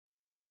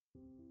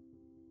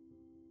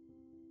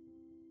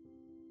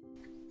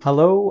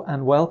Hello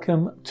and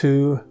welcome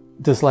to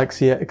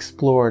Dyslexia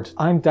Explored.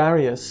 I'm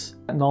Darius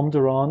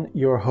Nomduron,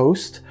 your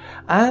host,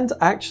 and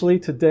actually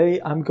today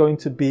I'm going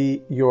to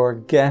be your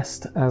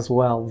guest as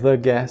well, the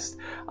guest.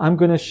 I'm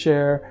going to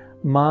share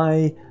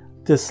my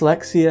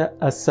dyslexia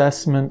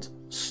assessment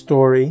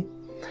story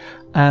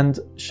and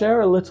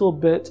share a little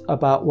bit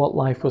about what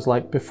life was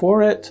like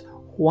before it,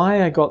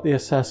 why I got the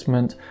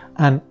assessment,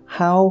 and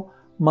how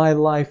my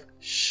life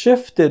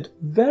shifted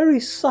very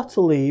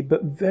subtly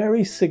but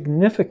very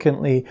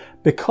significantly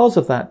because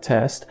of that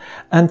test,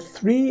 and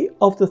 3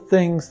 of the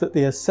things that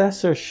the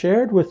assessor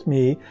shared with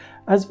me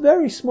as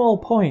very small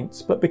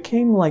points but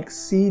became like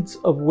seeds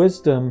of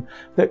wisdom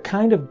that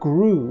kind of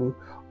grew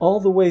all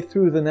the way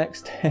through the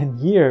next 10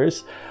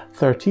 years,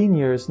 13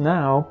 years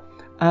now,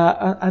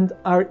 and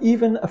are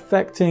even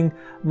affecting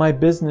my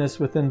business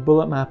within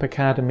Bullet Map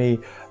Academy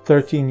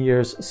 13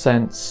 years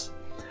since.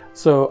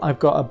 So I've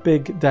got a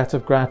big debt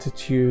of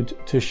gratitude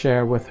to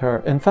share with her.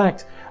 In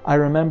fact, I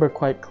remember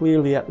quite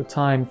clearly at the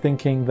time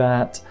thinking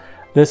that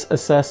this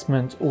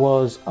assessment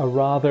was a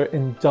rather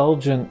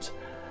indulgent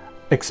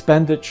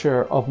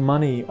expenditure of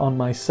money on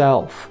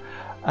myself.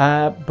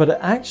 But it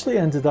actually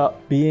ended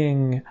up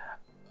being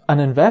an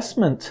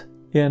investment,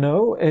 you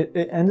know.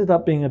 It ended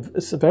up being a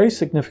very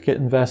significant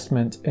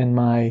investment in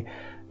my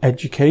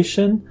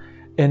education,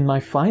 in my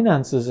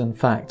finances. In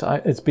fact,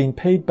 it's been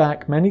paid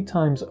back many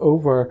times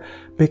over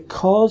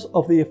because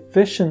of the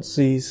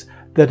efficiencies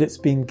that it's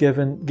been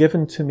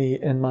given to me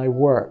in my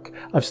work.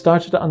 I've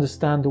started to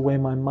understand the way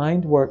my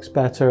mind works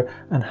better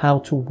and how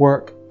to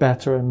work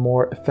better and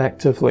more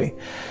effectively.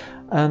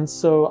 And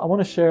so I want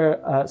to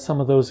share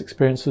some of those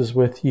experiences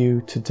with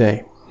you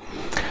today.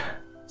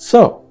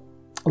 So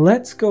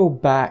let's go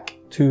back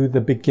to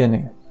the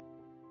beginning.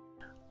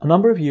 A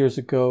number of years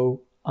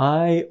ago,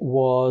 I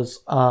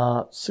was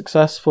a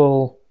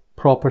successful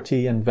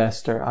property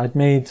investor. I'd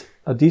made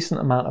a decent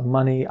amount of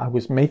money. I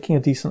was making a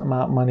decent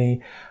amount of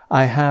money.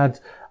 I had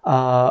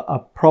a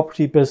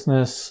property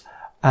business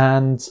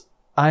and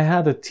I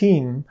had a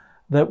team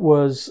that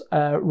was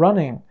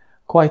running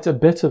quite a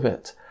bit of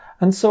it.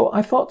 And so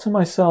I thought to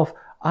myself,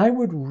 I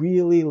would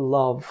really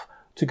love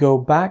to go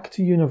back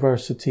to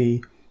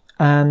university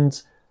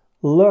and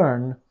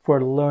learn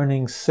for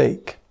learning's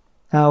sake.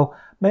 Now,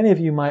 many of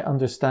you might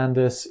understand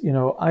this. You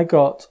know, I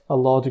got a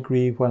law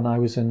degree when I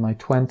was in my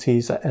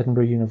 20s at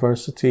Edinburgh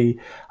University.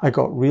 I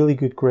got really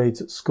good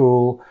grades at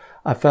school.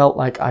 I felt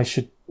like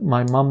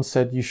my mum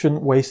said, you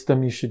shouldn't waste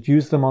them. You should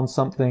use them on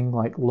something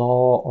like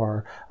law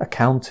or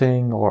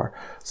accounting or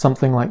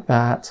something like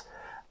that.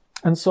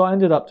 And so I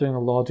ended up doing a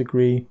law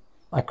degree.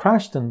 I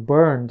crashed and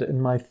burned in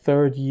my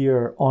 3rd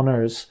year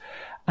honours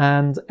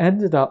and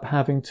ended up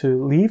having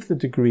to leave the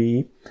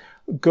degree,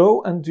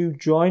 go and do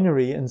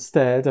joinery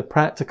instead, a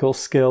practical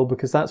skill,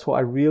 because that's what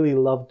I really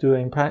love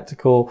doing,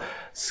 practical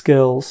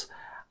skills.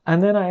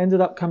 And then I ended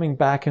up coming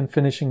back and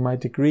finishing my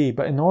degree.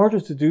 But in order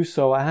to do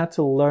so, I had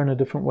to learn a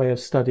different way of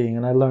studying,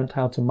 and I learned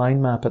how to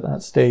mind map at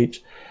that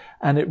stage.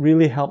 And it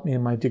really helped me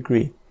in my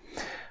degree.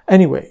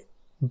 Anyway,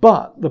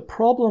 but the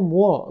problem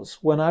was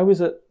when I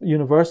was at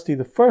university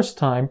the first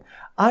time,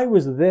 I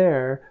was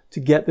there to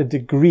get the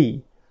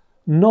degree,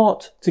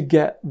 not to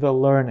get the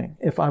learning.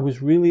 If I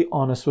was really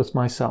honest with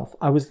myself,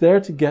 I was there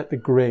to get the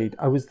grade.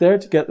 I was there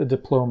to get the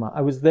diploma.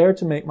 I was there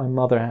to make my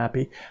mother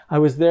happy. I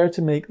was there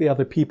to make the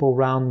other people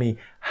around me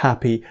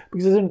happy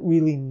because I didn't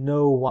really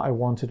know what I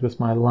wanted with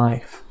my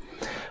life.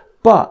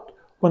 But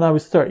when I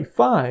was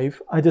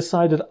 35, I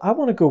decided I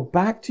want to go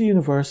back to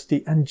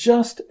university and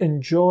just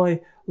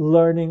enjoy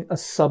learning a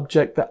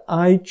subject that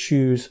I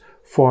choose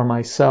for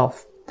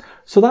myself.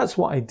 So that's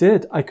what I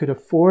did. I could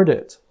afford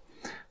it.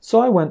 So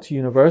I went to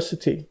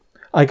university.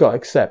 I got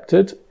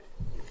accepted.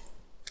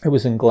 It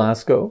was in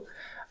Glasgow.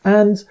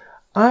 And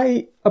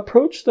I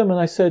approached them and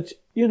I said,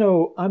 you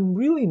know, I'm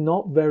really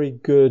not very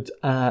good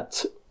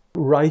at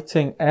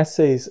writing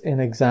essays in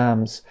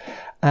exams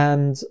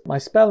and my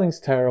spelling's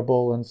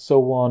terrible and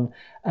so on.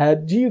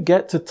 Do you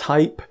get to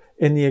type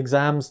in the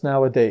exams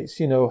nowadays?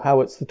 You know,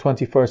 how it's the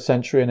 21st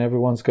century and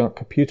everyone's got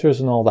computers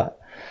and all that.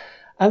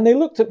 And they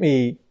looked at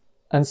me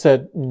and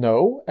said,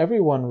 no,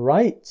 everyone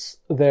writes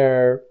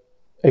their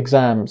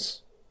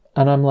exams.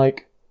 And I'm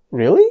like,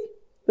 really?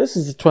 This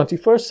is the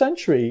 21st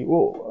century.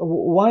 Well,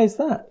 why is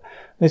that?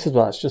 And they said,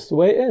 well, that's just the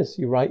way it is.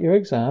 You write your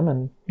exam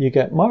and you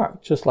get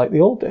marked, just like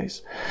the old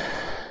days.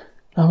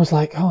 I was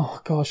like,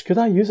 oh gosh, could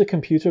I use a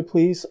computer,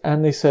 please?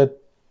 And they said,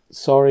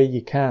 sorry,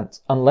 you can't,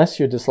 unless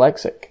you're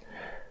dyslexic.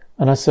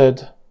 And I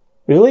said,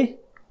 really?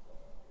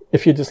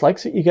 If you're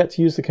dyslexic, you get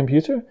to use the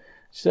computer?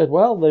 She said,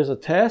 well, there's a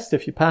test.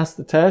 If you pass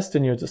the test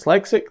and you're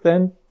dyslexic,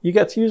 then you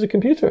get to use a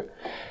computer.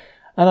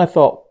 And I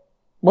thought,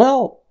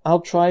 well,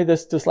 I'll try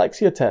this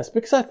dyslexia test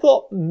because I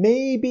thought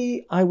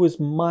maybe I was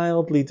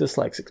mildly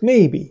dyslexic.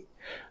 Maybe.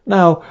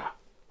 Now,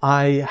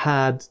 I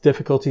had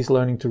difficulties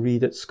learning to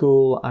read at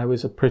school. I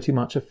was pretty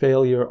much a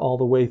failure all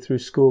the way through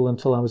school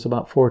until I was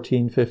about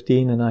 14,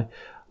 15, and I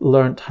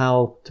learned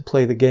how to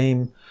play the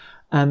game.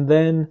 And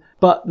then,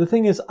 but the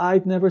thing is,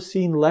 I'd never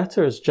seen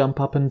letters jump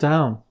up and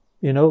down.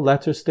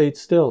 letters stayed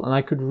still, and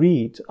I could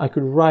read, I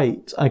could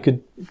write,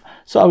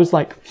 so I was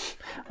like,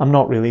 I'm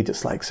not really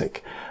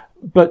dyslexic.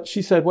 But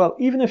she said, well,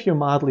 even if you're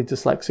mildly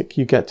dyslexic,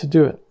 you get to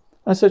do it.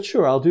 I said,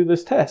 sure, I'll do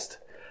this test.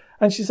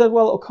 And she said,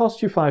 well, it'll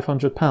cost you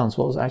 £500.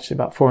 Well, it was actually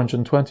about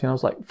 420. And I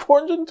was like,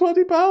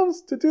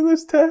 £420 to do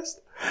this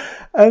test?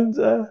 And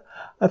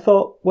I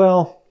thought,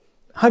 well,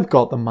 I've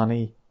got the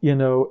money,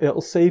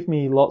 it'll save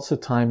me lots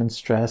of time and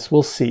stress.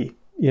 We'll see,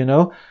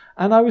 And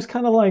I was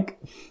kind of like,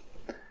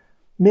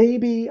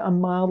 maybe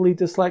I'm mildly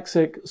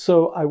dyslexic.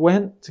 So I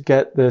went to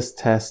get this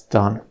test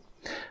done.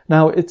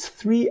 Now, it's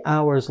 3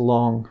 hours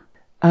long.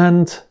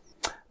 And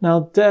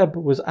now Deb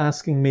was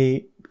asking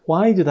me,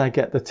 why did I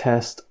get the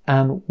test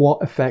and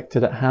what effect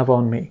did it have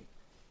on me?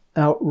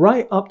 Now,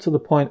 right up to the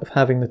point of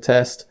having the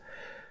test,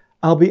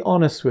 I'll be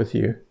honest with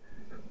you.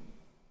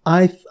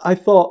 I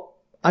thought,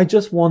 I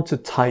just want to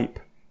type.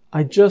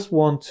 I just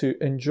want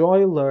to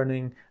enjoy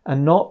learning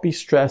and not be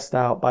stressed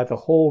out by the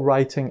whole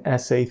writing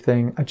essay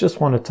thing. I just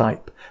want to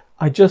type.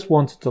 I just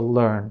wanted to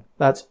learn.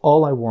 That's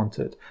all I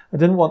wanted. I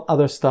didn't want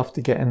other stuff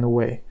to get in the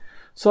way.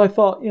 So I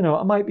thought,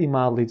 I might be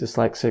mildly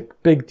dyslexic,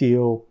 big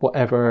deal,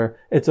 whatever.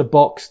 It's a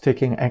box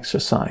ticking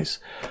exercise.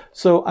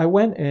 So I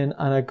went in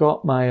and I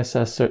got my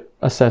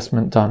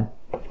assessment done.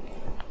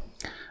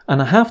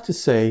 And I have to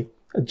say,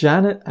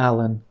 Janet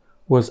Allen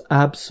was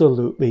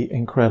absolutely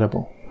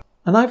incredible.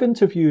 And I've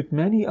interviewed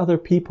many other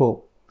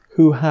people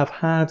who have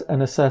had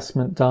an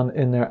assessment done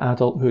in their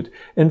adulthood.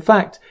 In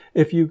fact,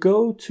 if you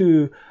go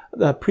to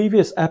the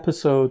previous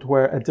episode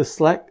where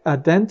a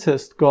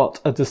dentist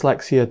got a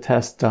dyslexia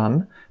test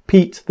done,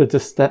 Pete, the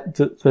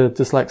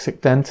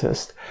dyslexic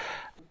dentist,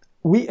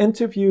 we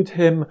interviewed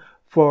him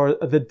for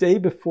the day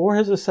before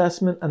his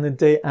assessment and the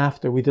day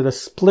after. We did a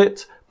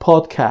split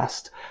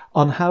podcast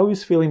on how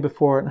he's feeling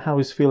before and how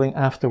he's feeling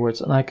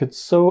afterwards. And I could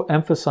so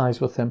emphasize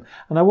with him.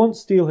 And I won't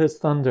steal his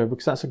thunder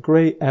because that's a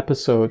great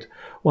episode,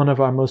 one of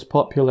our most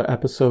popular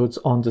episodes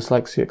on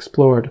Dyslexia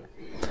Explored.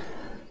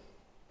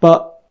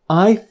 But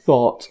I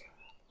thought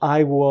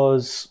I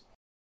was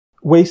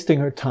wasting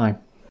her time.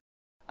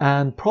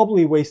 And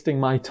probably wasting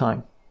my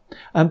time.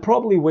 And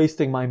probably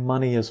wasting my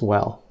money as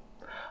well.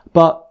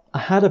 But I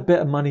had a bit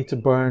of money to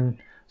burn,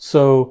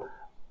 so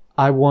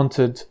I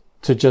wanted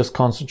to just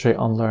concentrate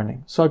on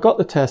learning. So I got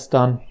the test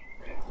done.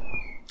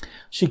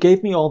 She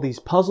gave me all these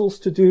puzzles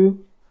to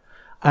do.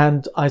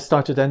 And I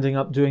started ending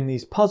up doing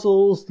these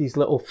puzzles, these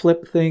little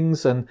flip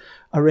things and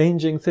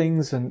arranging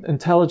things and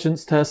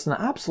intelligence tests. And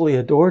I absolutely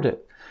adored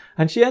it.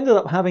 And she ended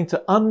up having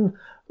to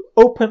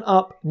open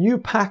up new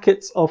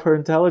packets of her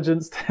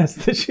intelligence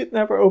tests that she'd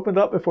never opened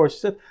up before. She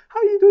said, how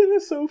are you doing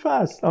this so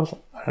fast? I was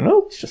like, I don't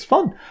know, it's just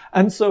fun.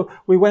 And so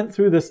we went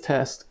through this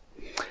test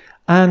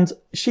and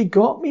she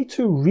got me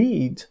to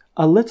read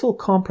a little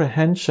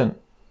comprehension.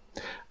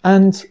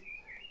 And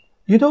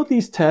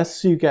these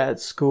tests you get at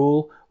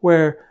school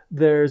where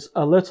there's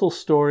a little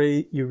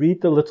story, you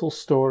read the little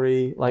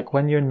story, like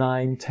when you're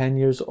 9, 10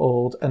 years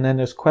old, and then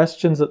there's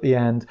questions at the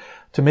end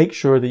to make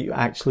sure that you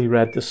actually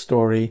read the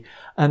story.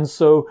 And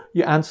so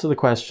you answer the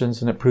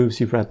questions and it proves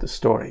you've read the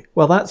story.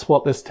 Well, that's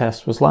what this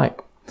test was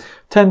like.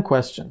 10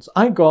 questions.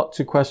 I got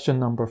to question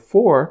number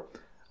 4,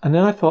 and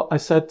then I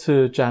said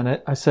to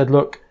Janet, I said,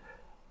 look,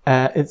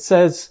 it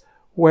says,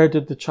 what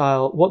did the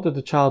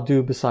child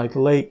do beside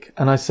the lake?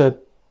 And I said,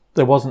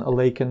 there wasn't a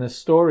lake in this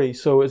story.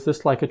 So is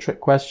this like a trick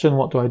question?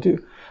 What do I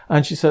do?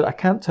 And she said, I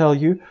can't tell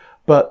you,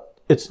 but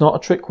it's not a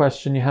trick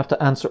question. You have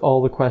to answer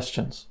all the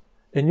questions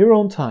in your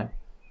own time.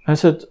 I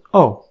said,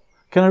 oh,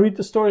 can I read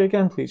the story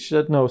again, please? She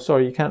said, no,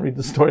 sorry, you can't read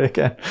the story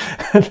again.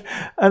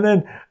 And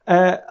then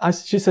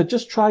she said,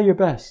 just try your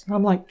best. And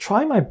I'm like,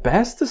 try my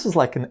best? This is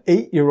like an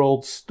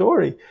 8-year-old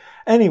story.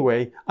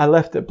 Anyway, I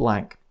left it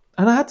blank.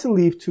 And I had to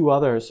leave 2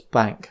 others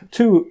blank,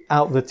 2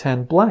 out of the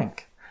 10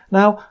 blank.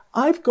 Now,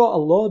 I've got a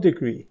law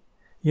degree.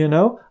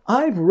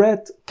 I've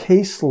read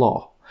case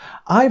law.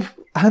 I've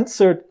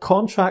answered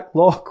contract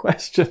law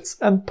questions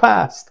and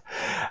passed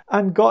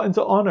and got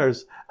into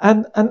honors.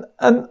 And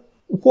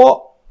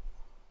what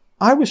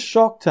I was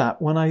shocked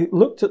at when I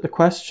looked at the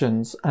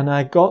questions and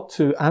I got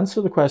to answer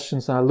the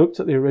questions and I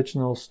looked at the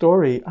original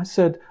story, I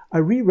said, I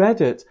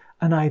reread it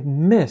and I'd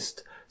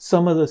missed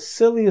some of the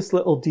silliest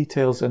little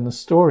details in the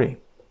story.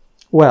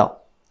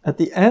 Well, at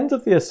the end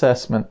of the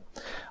assessment,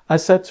 I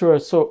said to her,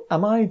 so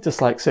am I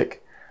dyslexic?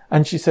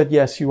 And she said,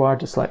 yes, you are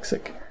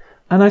dyslexic.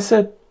 And I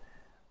said,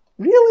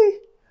 really?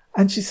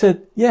 And she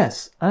said,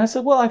 yes. And I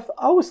said, well, I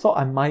always thought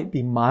I might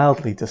be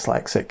mildly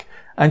dyslexic.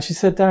 And she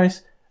said,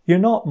 Darius, you're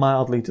not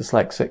mildly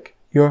dyslexic.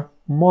 You're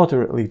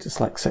moderately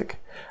dyslexic.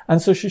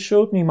 And so she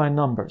showed me my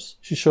numbers.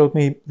 She showed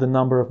me the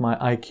number of my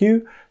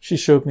IQ. She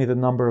showed me the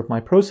number of my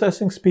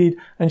processing speed.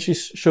 And she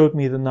showed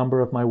me the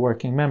number of my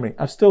working memory.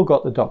 I've still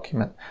got the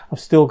document. I've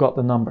still got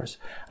the numbers.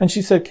 And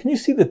she said, can you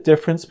see the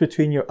difference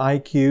between your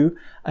IQ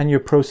and your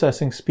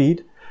processing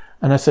speed?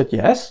 And I said,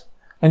 yes.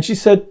 And she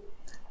said,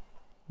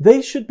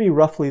 they should be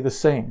roughly the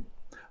same.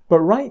 But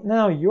right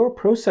now, your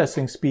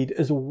processing speed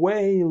is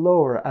way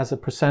lower as a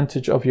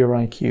percentage of your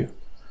IQ.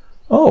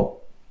 Oh,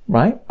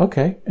 right.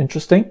 Okay.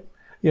 Interesting.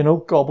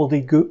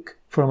 gobbledygook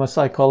from a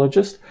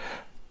psychologist.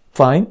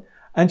 Fine.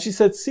 And she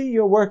said, see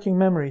your working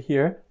memory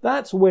here,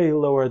 that's way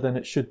lower than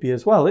it should be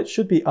as well. It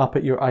should be up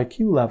at your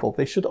IQ level.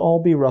 They should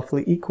all be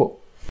roughly equal.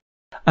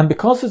 And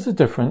because there's a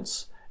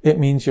difference, it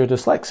means you're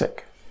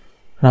dyslexic.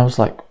 And I was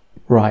like,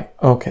 right,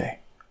 okay.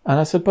 And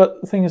I said,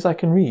 but the thing is, I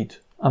can read.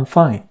 I'm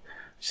fine.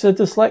 She said,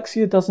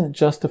 dyslexia doesn't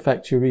just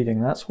affect your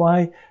reading. That's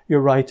why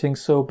your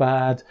writing's so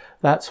bad.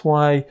 That's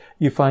why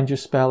you find your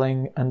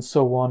spelling and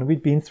so on.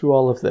 We'd been through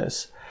all of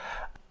this.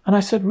 And I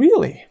said,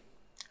 really?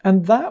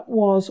 And that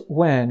was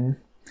when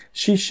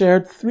she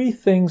shared 3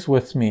 things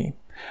with me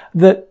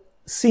that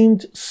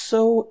seemed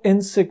so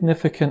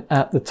insignificant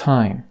at the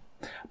time,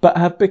 but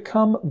have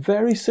become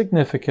very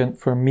significant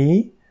for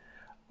me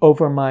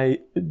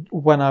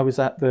when I was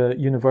at the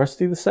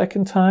university the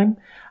second time,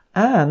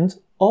 and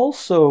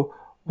also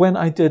when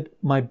I did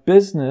my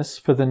business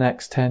for the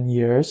next 10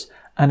 years.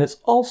 And it's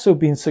also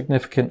been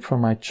significant for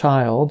my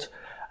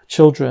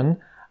children,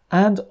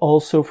 and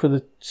also for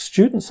the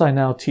students I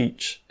now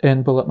teach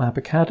in Bullet Map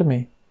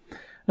Academy.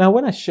 Now,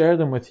 when I share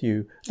them with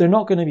you, they're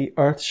not going to be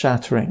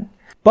earth-shattering,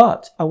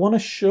 but I want to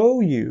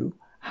show you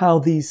how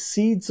these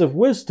seeds of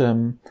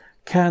wisdom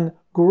can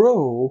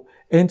grow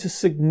into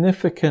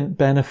significant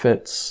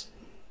benefits.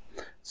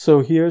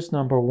 So here's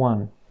number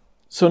 1.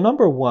 So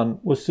number 1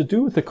 was to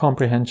do with the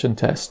comprehension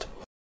test.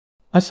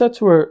 I said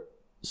to her,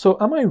 so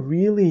am I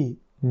really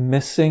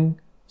missing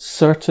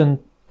certain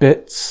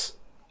bits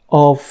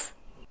of,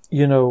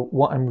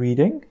 what I'm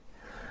reading?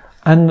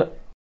 And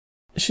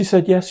she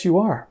said, yes, you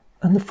are.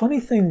 And the funny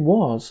thing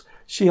was,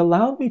 she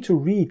allowed me to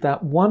read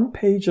that 1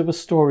 page of a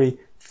story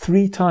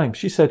 3 times.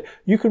 She said,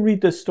 you can read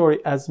this story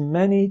as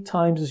many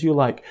times as you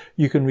like.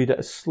 You can read it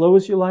as slow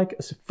as you like,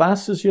 as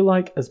fast as you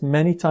like, as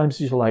many times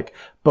as you like.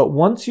 But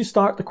once you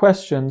start the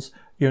questions,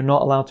 you're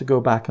not allowed to go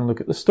back and look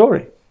at the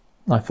story.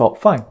 I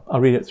thought, fine, I'll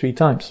read it 3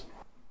 times.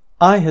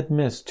 I had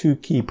missed 2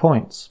 key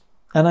points.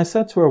 And I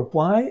said to her,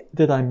 why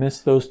did I miss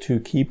those 2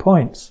 key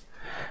points?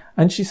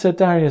 And she said,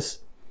 Darius,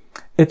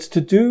 it's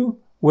to do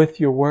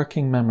with your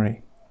working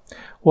memory.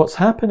 What's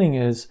happening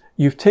is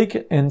you've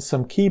taken in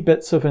some key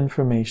bits of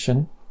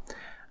information,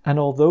 and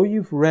although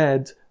you've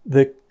read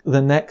the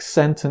next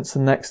sentence, the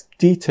next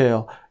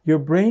detail, your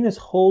brain is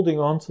holding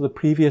on to the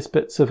previous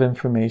bits of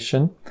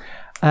information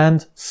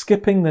and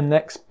skipping the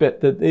next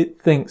bit that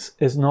it thinks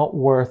is not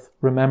worth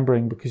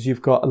remembering because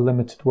you've got a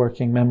limited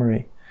working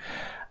memory.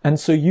 And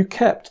so you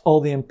kept all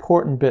the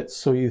important bits,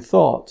 so you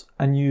thought,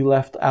 and you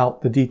left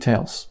out the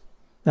details.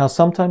 Now,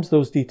 sometimes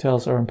those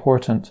details are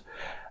important.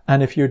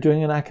 And if you're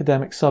doing an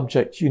academic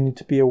subject, you need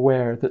to be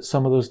aware that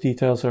some of those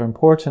details are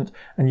important,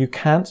 and you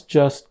can't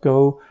just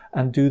go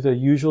and do the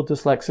usual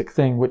dyslexic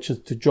thing, which is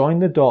to join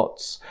the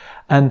dots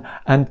and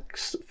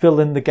fill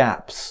in the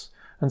gaps.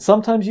 And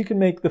sometimes you can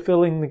make the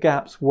filling the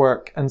gaps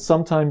work, and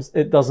sometimes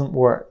it doesn't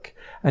work,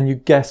 and you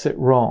guess it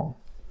wrong.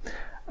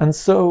 And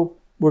so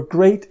we're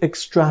great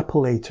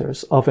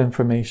extrapolators of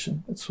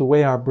information. It's the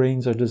way our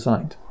brains are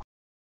designed.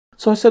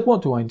 So I said,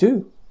 what do I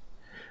do?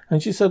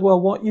 And she said, well,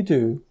 what you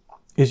do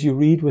is you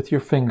read with your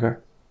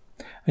finger,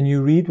 and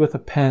you read with a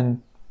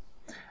pen.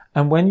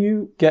 And when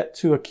you get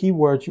to a key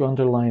word, you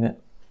underline it.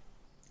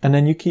 And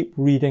then you keep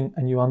reading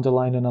and you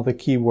underline another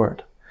key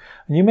word.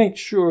 And you make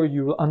sure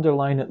you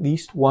underline at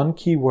least 1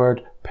 key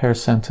word per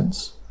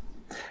sentence.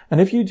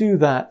 And if you do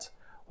that,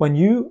 when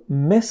you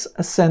miss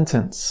a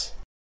sentence,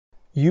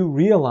 you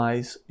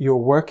realize your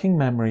working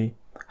memory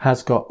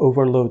has got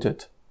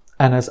overloaded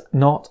and has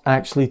not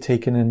actually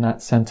taken in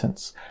that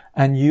sentence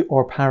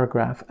or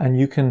paragraph. And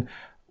you can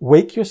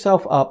wake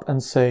yourself up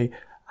and say,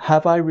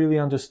 have I really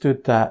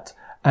understood that?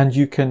 And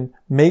you can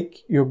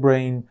make your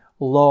brain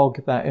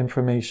log that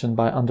information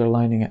by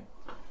underlining it.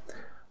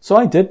 So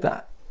I did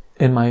that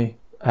in my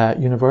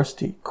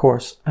university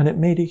course, and it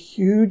made a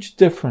huge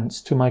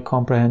difference to my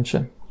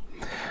comprehension.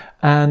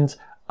 And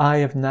I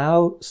have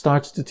now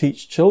started to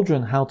teach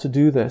children how to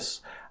do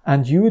this,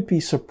 and you would be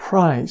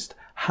surprised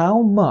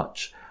how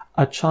much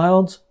a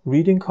child's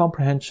reading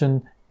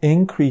comprehension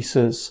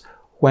increases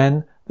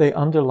when they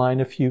underline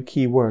a few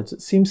key words.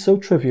 It seems so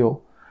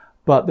trivial,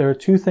 but there are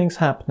 2 things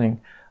happening.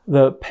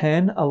 The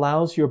pen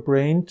allows your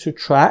brain to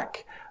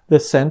track the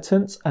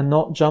sentence and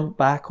not jump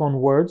back on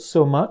words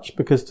so much,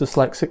 because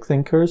dyslexic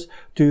thinkers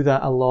do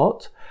that a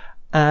lot.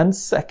 And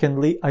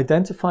secondly,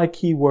 identify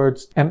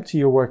keywords, empty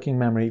your working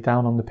memory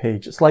down on the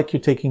page. It's like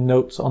you're taking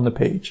notes on the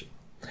page.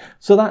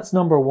 So that's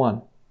number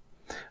 1.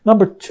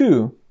 Number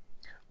 2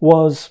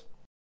 was,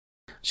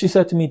 she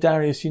said to me,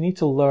 Darius, you need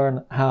to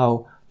learn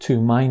how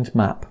to mind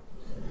map.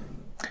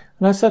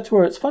 And I said to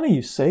her, it's funny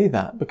you say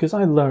that, because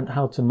I learned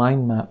how to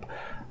mind map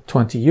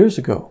 20 years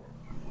ago.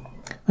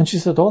 And she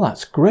said, oh,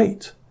 that's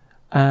great.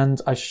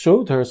 And I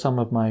showed her some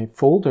of my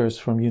folders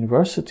from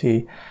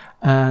university,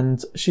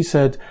 and she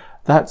said,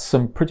 that's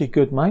some pretty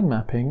good mind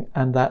mapping,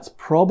 and that's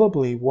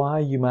probably why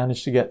you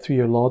managed to get through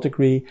your law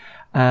degree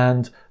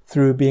and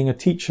through being a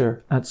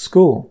teacher at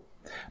school,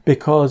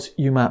 because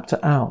you mapped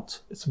it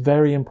out. It's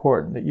very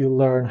important that you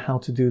learn how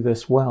to do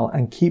this well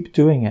and keep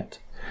doing it.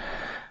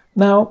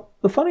 Now,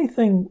 the funny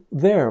thing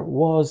there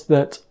was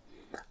that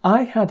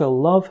I had a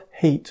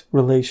love-hate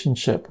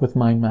relationship with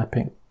mind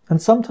mapping.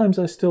 And sometimes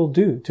I still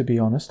do, to be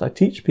honest. I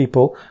teach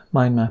people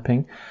mind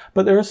mapping,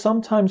 but there are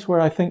some times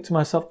where I think to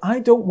myself, I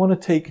don't want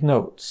to take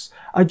notes.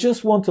 I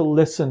just want to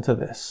listen to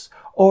this.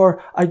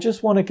 Or I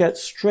just want to get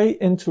straight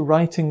into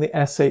writing the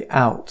essay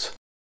out.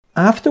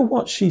 After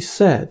what she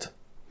said,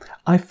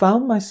 I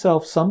found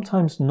myself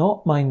sometimes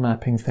not mind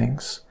mapping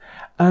things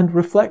and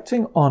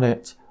reflecting on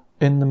it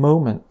in the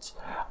moment.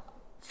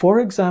 For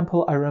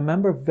example, I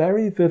remember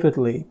very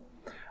vividly,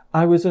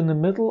 I was in the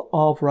middle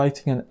of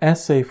writing an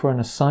essay for an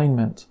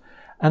assignment,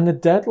 and the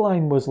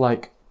deadline was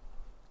like,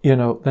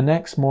 the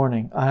next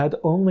morning. I had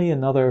only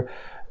another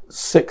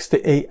 6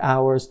 to 8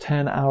 hours,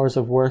 10 hours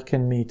of work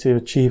in me to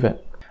achieve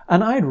it.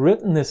 And I'd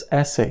written this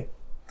essay,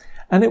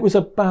 and it was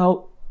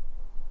about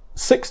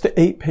 6 to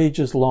 8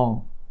 pages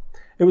long.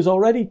 It was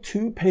already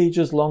 2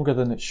 pages longer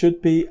than it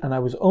should be, and I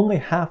was only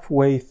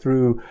halfway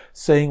through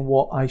saying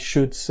what I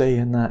should say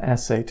in that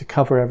essay to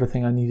cover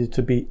everything I needed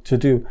to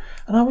do.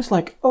 And I was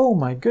like, oh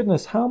my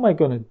goodness, how am I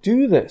going to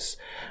do this?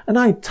 And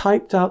I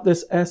typed out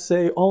this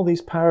essay, all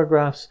these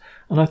paragraphs,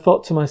 and I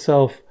thought to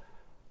myself,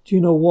 do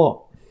you know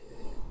what?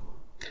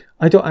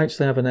 I don't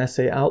actually have an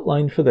essay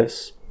outline for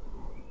this.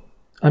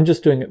 I'm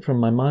just doing it from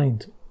my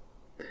mind.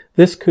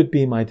 This could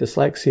be my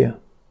dyslexia.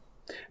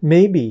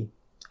 Maybe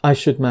I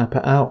should map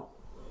it out.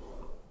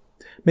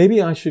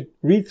 Maybe I should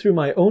read through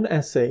my own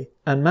essay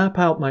and map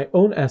out my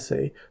own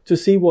essay to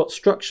see what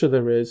structure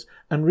there is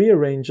and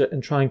rearrange it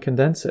and try and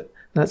condense it.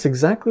 And that's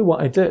exactly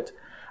what I did.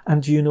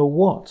 And do you know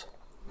what?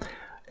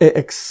 It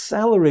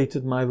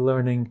accelerated my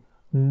learning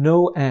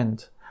no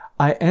end.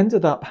 I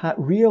ended up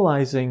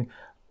realizing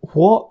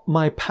what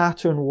my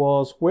pattern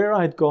was, where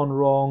I'd gone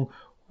wrong,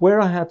 where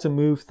I had to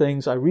move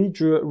things. I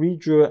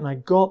redrew it, and I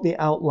got the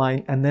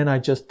outline, and then I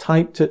just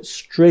typed it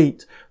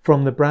straight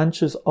from the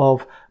branches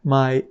of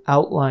my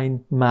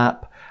outline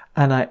map,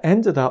 and I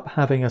ended up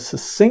having a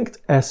succinct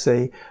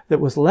essay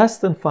that was less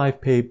than 5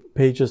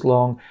 pages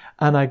long,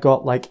 and I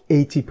got like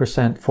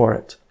 80% for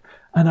it.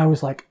 And I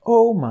was like,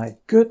 oh my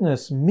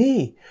goodness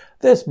me,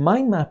 this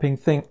mind mapping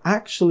thing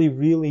actually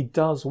really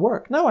does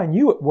work. Now, I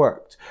knew it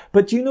worked,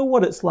 but do you know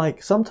what it's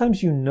like?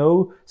 Sometimes you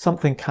know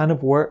something kind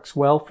of works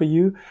well for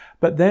you,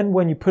 but then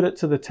when you put it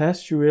to the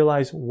test, you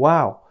realize,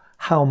 wow,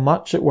 how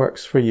much it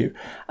works for you.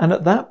 And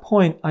at that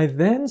point, I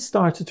then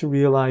started to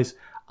realize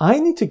I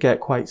need to get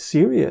quite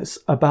serious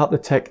about the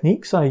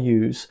techniques I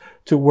use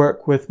to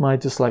work with my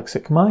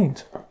dyslexic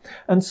mind.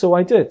 And so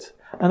I did.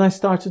 And I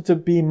started to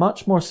be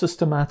much more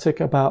systematic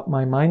about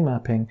my mind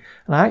mapping.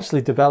 And I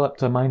actually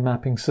developed a mind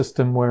mapping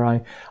system where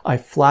I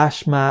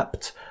flash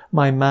mapped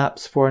my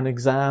maps for an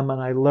exam,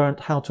 and I learned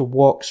how to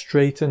walk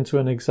straight into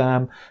an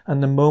exam.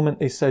 And the moment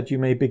they said you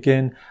may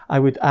begin, I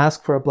would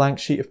ask for a blank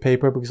sheet of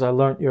paper because I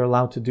learned you're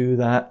allowed to do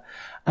that.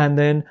 And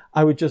then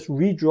I would just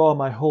redraw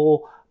my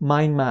whole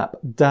mind map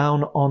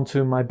down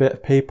onto my bit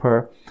of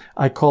paper.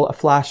 I call it a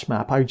flash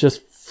map. I would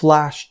just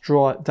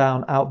draw it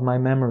down out of my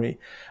memory.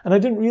 And I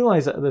didn't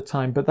realize it at the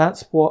time, but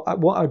that's what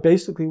I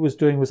basically was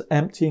doing, was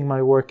emptying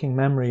my working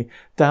memory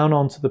down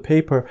onto the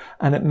paper.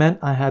 And it meant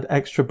I had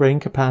extra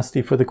brain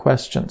capacity for the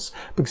questions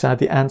because I had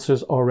the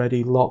answers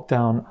already locked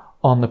down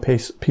on the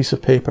piece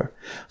of paper.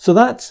 So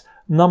that's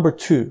number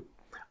 2.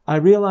 I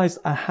realized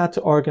I had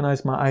to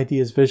organize my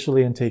ideas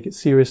visually and take it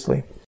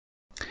seriously.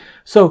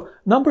 So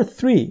number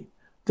 3,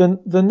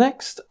 the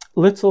next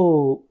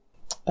little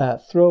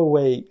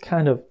throwaway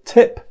kind of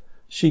tip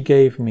she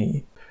gave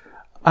me,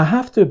 I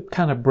have to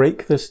kind of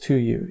break this to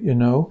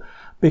you,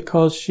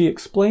 because she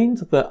explained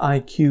the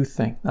IQ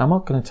thing. Now, I'm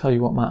not going to tell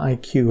you what my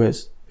IQ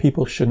is.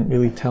 People shouldn't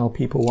really tell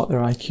people what their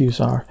IQs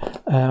are.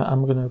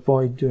 I'm going to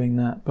avoid doing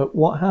that. But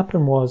what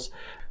happened was,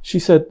 she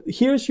said,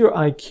 here's your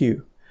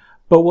IQ.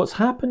 But what's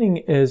happening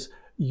is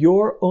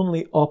you're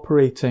only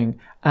operating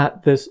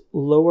at this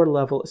lower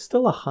level. It's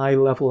still a high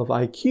level of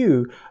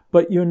IQ,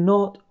 but you're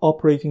not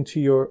operating to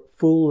your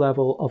full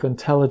level of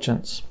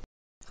intelligence.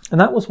 And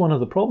that was one of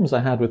the problems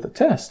I had with the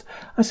test.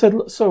 I said,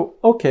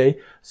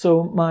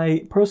 so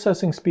my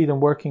processing speed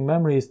and working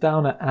memory is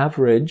down at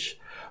average.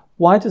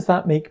 Why does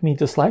that make me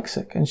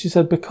dyslexic? And she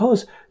said,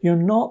 because you're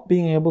not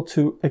being able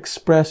to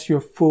express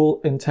your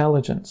full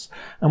intelligence.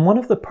 And one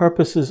of the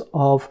purposes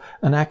of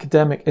an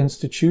academic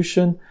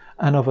institution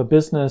and of a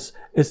business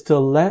is to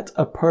let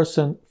a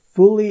person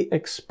fully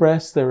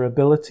express their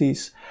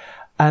abilities.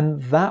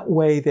 And that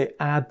way they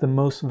add the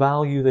most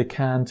value they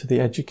can to the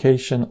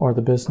education or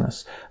the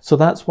business. So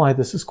that's why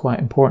this is quite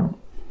important.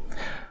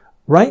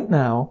 Right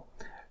now,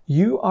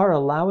 you are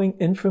allowing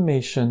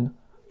information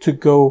to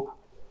go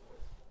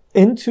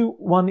into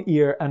one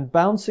ear and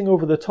bouncing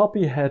over the top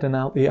of your head and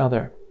out the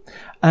other.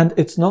 And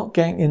it's not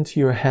getting into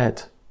your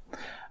head.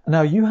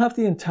 Now, you have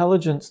the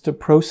intelligence to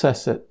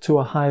process it to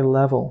a high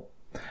level,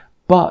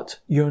 but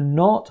you're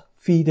not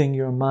feeding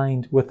your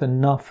mind with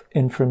enough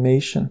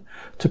information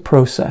to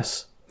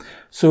process.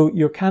 So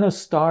you're kind of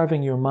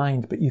starving your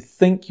mind, but you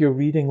think you're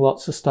reading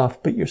lots of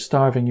stuff, but you're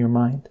starving your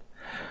mind.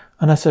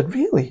 And I said,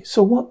 really?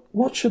 So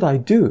what should I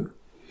do?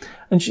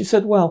 And she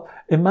said, well,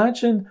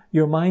 imagine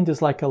your mind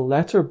is like a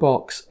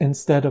letterbox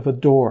instead of a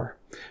door.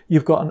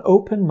 You've got an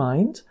open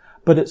mind,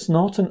 but it's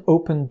not an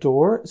open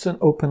door, it's an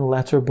open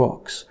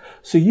letterbox.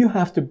 So you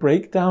have to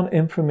break down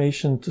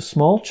information to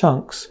small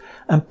chunks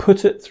and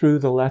put it through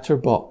the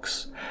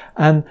letterbox.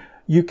 And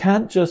you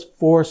can't just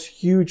force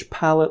huge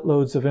pallet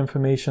loads of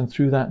information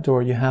through that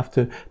door. You have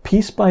to,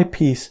 piece by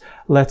piece,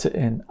 let it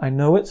in. I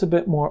know it's a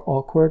bit more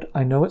awkward.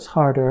 I know it's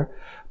harder,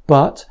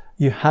 but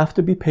you have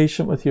to be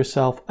patient with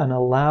yourself and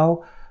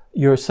allow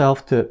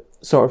yourself to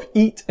sort of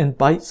eat in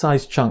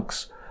bite-sized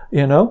chunks,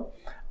 you know?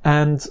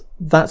 And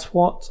that's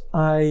what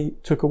I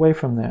took away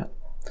from that.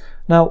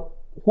 Now,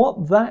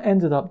 what that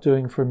ended up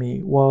doing for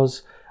me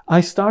was I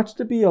started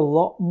to be a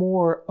lot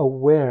more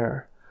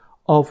aware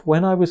of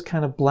when I was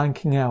kind of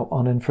blanking out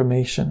on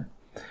information.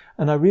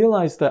 And I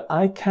realized that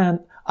I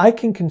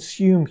can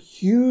consume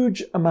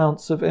huge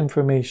amounts of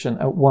information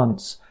at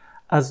once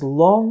as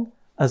long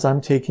as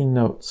I'm taking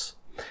notes.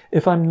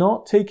 If I'm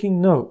not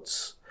taking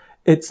notes,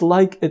 it's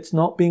like it's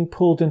not being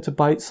pulled into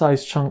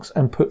bite-sized chunks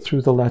and put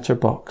through the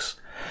letterbox.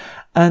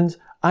 And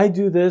I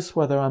do this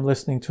whether I'm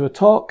listening to a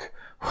talk,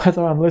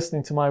 whether I'm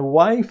listening to my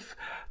wife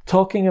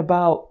talking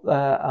about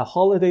a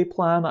holiday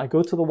plan. I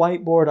go to the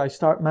whiteboard, I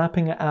start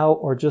mapping it out,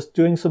 or just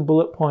doing some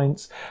bullet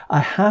points.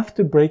 I have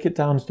to break it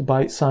down to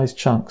bite-sized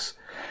chunks.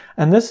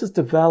 And this has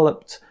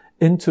developed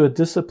into a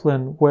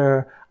discipline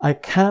where I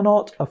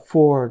cannot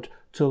afford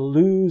to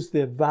lose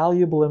the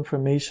valuable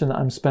information that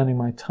I'm spending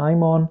my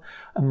time on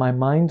and my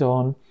mind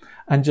on,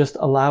 and just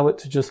allow it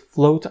to just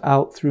float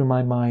out through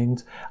my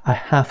mind. I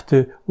have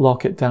to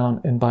lock it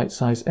down in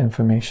bite-sized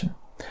information.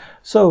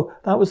 So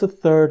that was the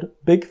third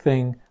big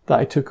thing that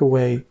I took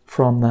away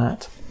from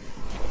that.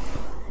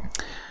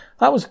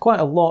 That was quite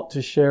a lot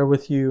to share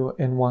with you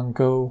in one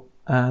go,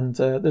 and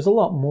there's a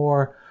lot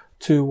more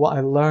to what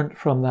I learned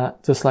from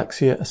that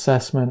dyslexia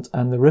assessment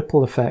and the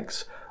ripple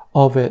effects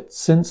of it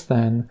since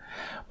then.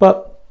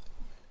 But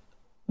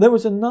there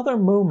was another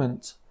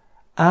moment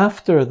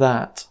after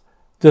that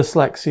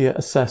dyslexia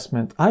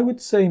assessment, I would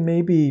say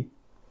maybe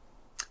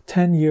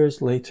 10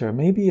 years later,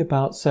 maybe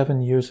about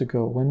 7 years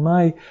ago, when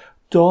my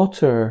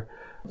daughter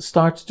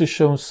started to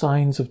show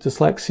signs of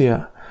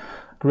dyslexia.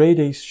 Grade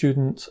A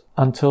student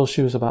until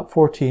she was about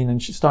 14,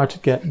 and she started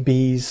to get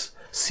B's,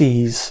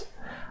 C's,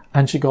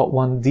 and she got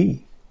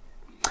 1D.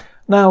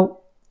 Now,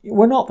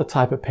 we're not the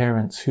type of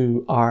parents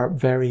who are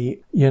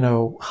very,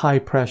 high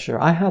pressure.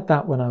 I had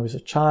that when I was a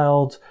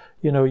child.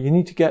 You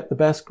need to get the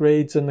best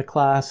grades in the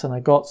class, and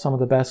I got some of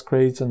the best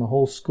grades in the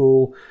whole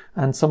school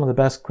and some of the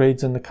best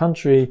grades in the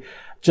country,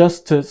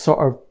 just to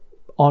sort of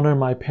honor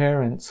my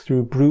parents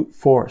through brute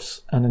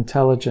force and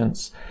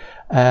intelligence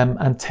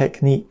and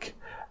technique.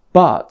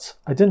 But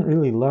I didn't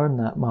really learn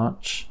that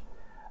much,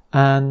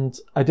 and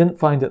I didn't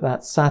find it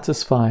that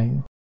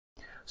satisfying.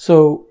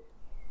 So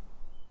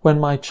when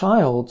my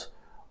child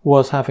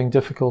was having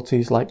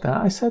difficulties like that,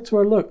 I said to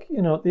her, look,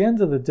 at the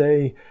end of the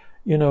day,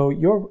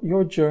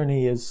 your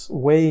journey is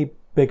way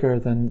bigger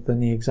than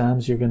the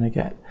exams you're going to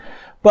get.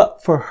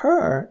 But for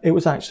her, it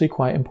was actually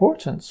quite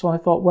important. So I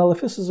thought, well, if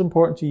this is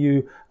important to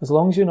you, as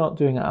long as you're not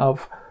doing it out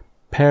of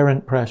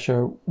parent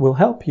pressure, we'll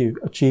help you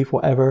achieve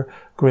whatever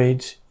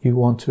grades you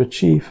want to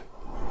achieve.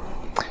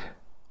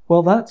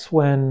 Well, that's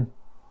when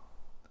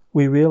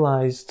we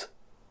realized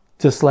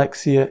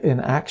dyslexia in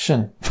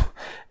action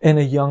in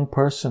a young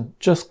person.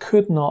 Just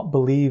could not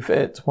believe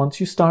it. Once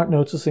you start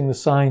noticing the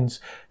signs,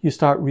 you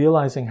start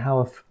realizing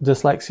how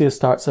dyslexia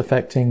starts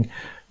affecting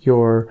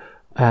your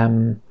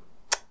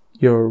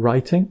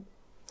writing,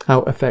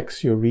 how it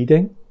affects your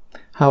reading,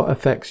 how it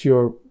affects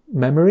your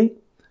memory,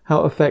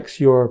 how it affects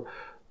your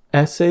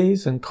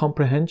essays and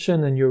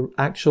comprehension and your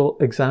actual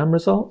exam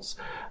results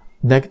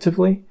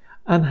negatively,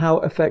 and how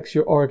it affects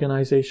your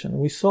organization.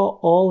 We saw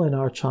all in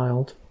our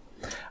child,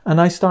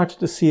 and I started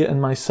to see it in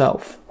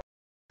myself.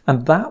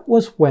 And that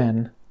was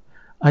when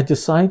I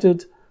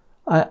decided,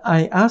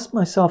 I asked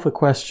myself a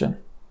question.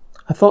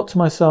 I thought to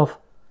myself,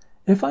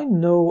 if I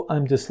know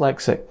I'm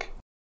dyslexic,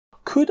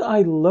 could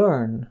I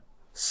learn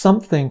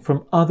something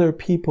from other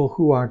people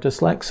who are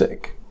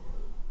dyslexic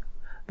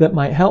that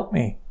might help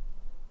me?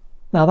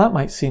 Now that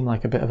might seem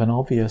like a bit of an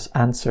obvious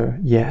answer,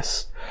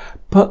 yes.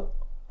 But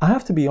I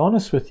have to be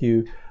honest with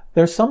you,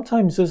 there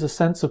sometimes is a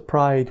sense of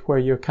pride where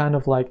you're kind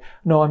of like,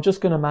 no, I'm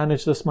just going to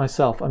manage this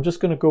myself. I'm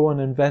just going to go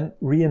and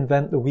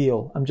reinvent the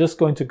wheel. I'm just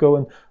going to go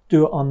and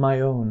do it on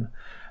my own.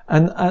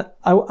 And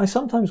I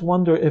sometimes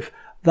wonder if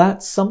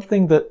that's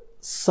something that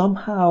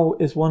somehow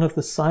is one of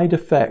the side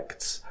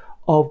effects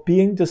of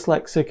being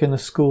dyslexic in a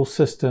school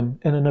system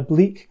in an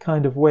oblique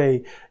kind of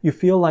way. You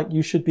feel like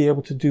you should be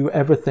able to do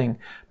everything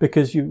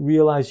because you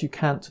realize you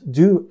can't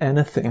do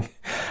anything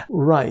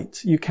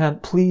right. You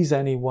can't please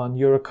anyone.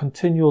 You're a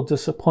continual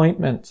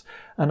disappointment.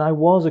 And I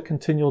was a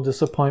continual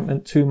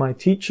disappointment to my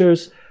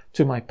teachers,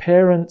 to my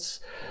parents,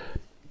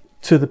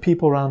 to the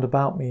people around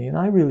about me. And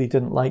I really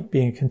didn't like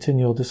being a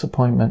continual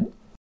disappointment.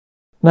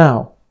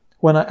 Now,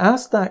 when I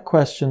asked that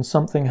question,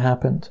 something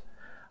happened.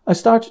 I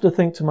started to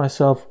think to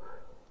myself,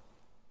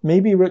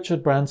 maybe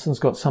Richard Branson's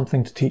got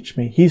something to teach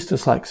me. He's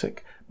dyslexic.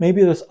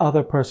 Maybe this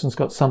other person's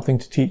got something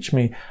to teach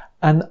me.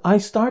 And I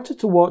started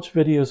to watch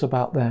videos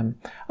about them.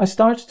 I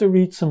started to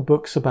read some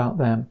books about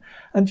them.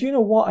 And do you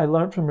know what I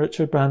learned from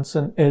Richard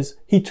Branson is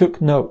he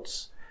took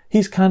notes.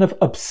 He's kind of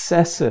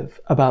obsessive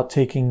about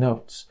taking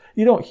notes.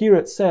 You don't hear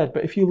it said,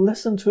 but if you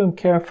listen to him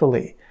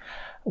carefully,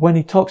 when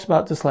he talks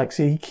about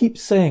dyslexia, he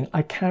keeps saying,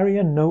 I carry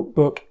a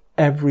notebook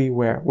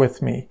everywhere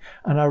with me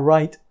and I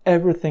write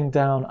everything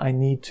down I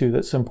need to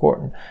that's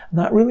important. And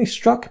that really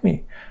struck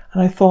me.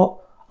 And I thought,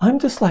 I'm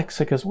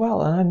dyslexic as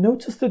well. And I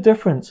noticed the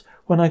difference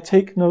when I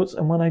take notes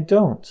and when I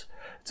don't.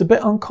 It's a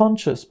bit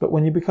unconscious, but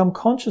when you become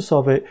conscious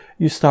of it,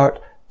 you start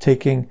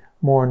taking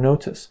more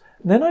notice.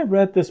 And then I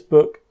read this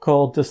book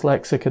called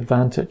Dyslexic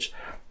Advantage.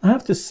 I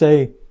have to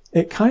say,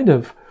 it kind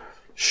of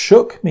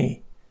shook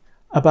me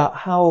about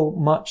how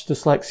much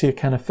dyslexia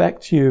can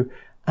affect you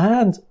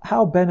and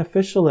how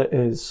beneficial it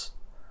is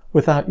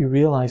without you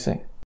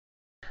realizing.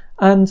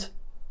 And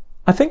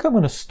I think I'm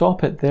going to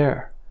stop it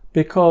there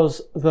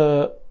because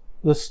the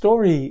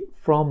story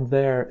from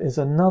there is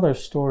another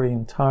story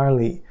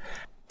entirely,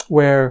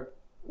 where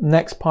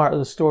next part of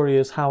the story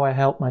is how I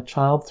helped my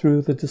child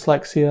through the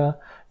dyslexia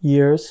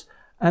years.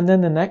 And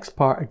then the next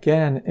part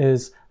again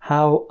is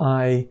how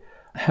I'm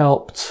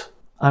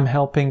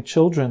helping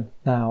children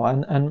now.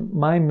 And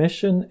my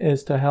mission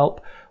is to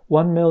help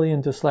 1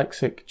 million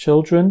dyslexic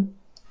children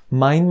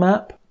mind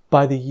map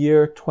by the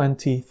year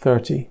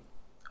 2030.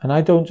 And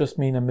I don't just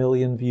mean 1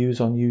 million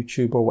views on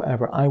YouTube or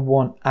whatever. I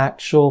want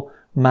actual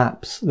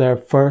maps, their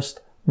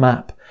first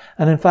map.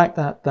 And in fact,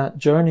 that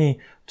journey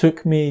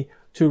took me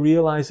to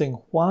realizing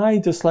why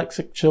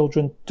dyslexic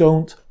children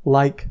don't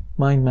like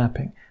mind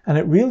mapping. And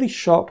it really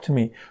shocked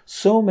me.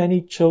 So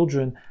many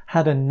children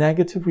had a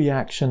negative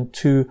reaction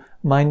to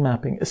mind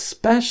mapping,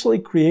 especially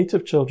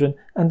creative children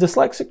and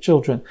dyslexic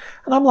children.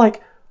 And I'm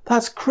like,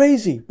 that's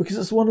crazy because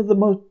it's one of the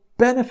most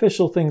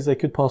beneficial things they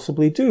could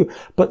possibly do.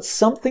 But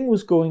something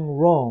was going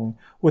wrong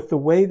with the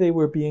way they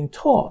were being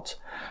taught.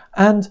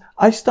 And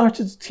I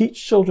started to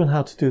teach children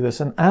how to do this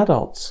and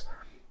adults.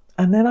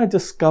 And then I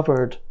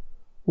discovered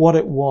what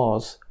it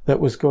was that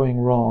was going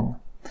wrong.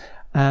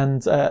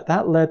 And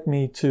that led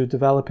me to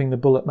developing the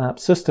Bullet Map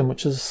system,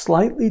 which is a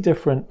slightly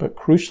different but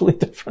crucially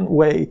different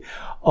way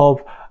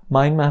of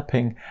mind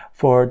mapping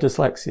for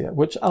dyslexia,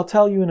 which I'll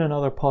tell you in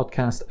another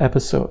podcast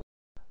episode.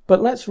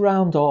 But let's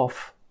round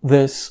off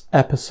this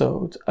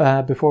episode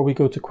before we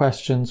go to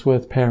questions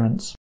with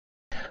parents.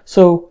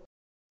 So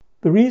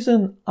the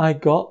reason I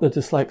got the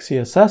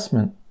dyslexia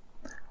assessment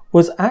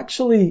was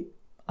actually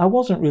I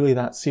wasn't really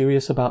that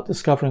serious about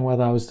discovering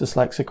whether I was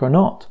dyslexic or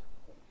not.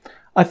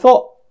 I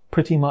thought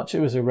pretty much it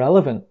was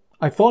irrelevant.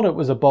 I thought it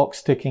was a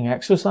box-ticking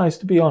exercise,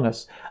 to be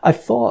honest. I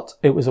thought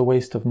it was a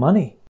waste of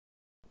money.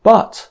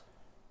 But,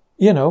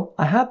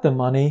 I had the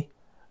money.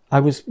 I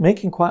was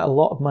making quite a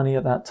lot of money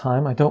at that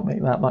time. I don't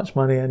make that much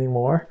money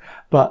anymore,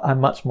 but I'm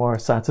much more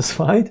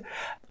satisfied.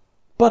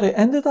 But it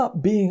ended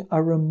up being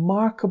a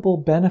remarkable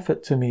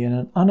benefit to me in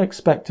an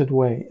unexpected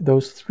way.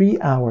 Those 3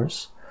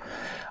 hours,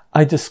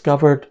 I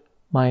discovered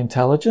my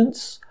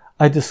intelligence.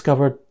 I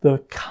discovered the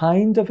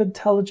kind of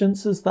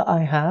intelligences that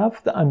I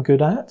have, that I'm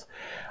good at.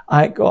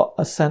 I got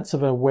a sense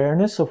of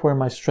awareness of where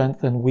my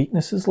strengths and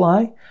weaknesses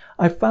lie.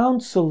 I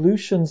found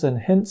solutions and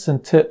hints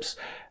and tips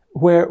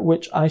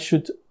which I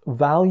should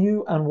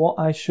value and what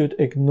I should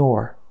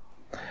ignore.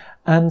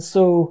 And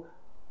so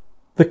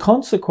the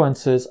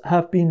consequences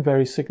have been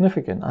very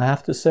significant. I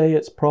have to say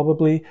it's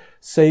probably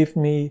saved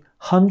me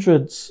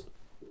hundreds,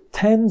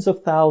 tens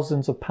of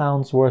thousands of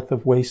pounds worth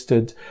of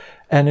wasted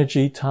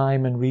energy,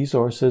 time, and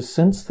resources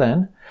since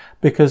then,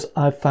 because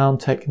I've found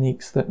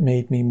techniques that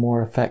made me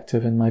more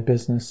effective in my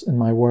business, in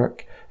my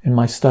work, in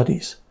my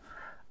studies,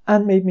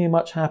 and made me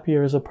much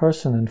happier as a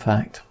person, in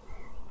fact.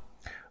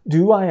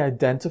 Do I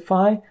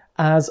identify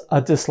as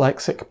a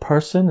dyslexic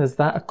person? Is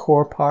that a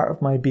core part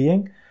of my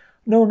being?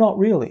 No, not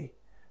really.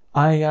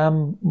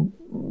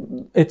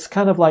 It's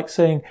kind of like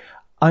saying,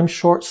 I'm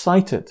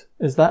short-sighted.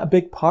 Is that a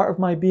big part of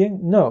my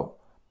being? No.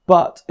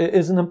 But it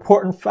is an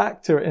important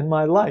factor in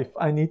my life.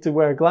 I need to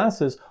wear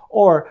glasses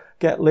or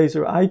get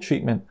laser eye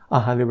treatment.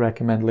 I highly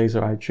recommend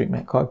laser eye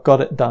treatment. I've got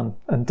it done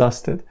and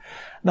dusted.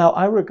 Now,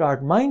 I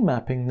regard mind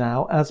mapping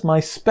now as my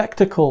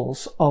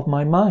spectacles of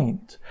my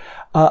mind,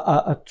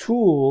 a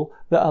tool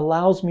that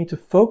allows me to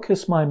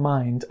focus my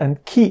mind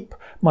and keep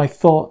my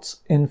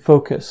thoughts in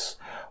focus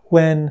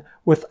when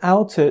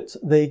without it,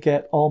 they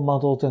get all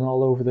muddled and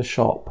all over the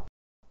shop.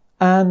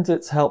 And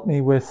it's helped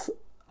me with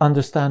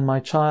understand my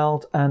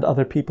child and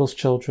other people's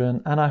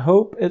children. And I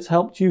hope it's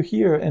helped you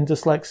here in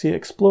Dyslexia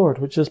Explored,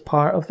 which is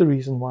part of the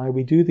reason why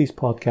we do these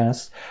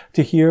podcasts,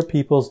 to hear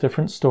people's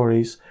different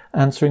stories,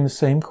 answering the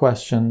same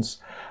questions,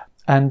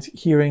 and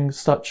hearing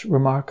such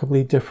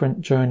remarkably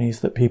different journeys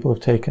that people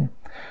have taken.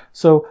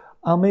 So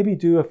I'll maybe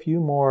do a few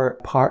more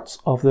parts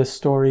of this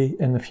story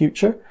in the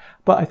future,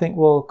 but I think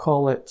we'll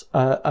call it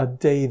a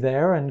day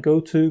there and go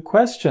to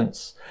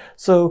questions.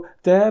 So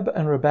Deb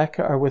and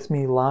Rebecca are with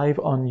me live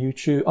on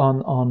YouTube,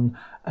 on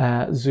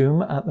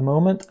Zoom at the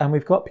moment, and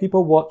we've got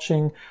people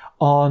watching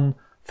on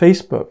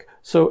Facebook.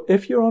 So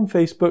if you're on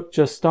Facebook,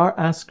 just start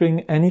asking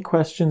any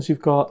questions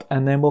you've got,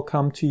 and then we'll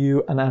come to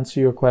you and answer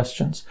your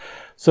questions.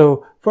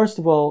 So first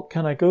of all,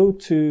 can I go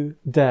to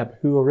Deb,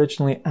 who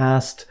originally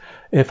asked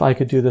if I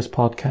could do this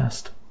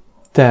podcast?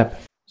 Deb.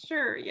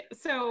 Sure. Yeah.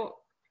 So,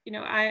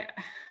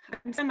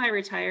 I'm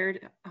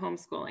semi-retired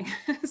homeschooling.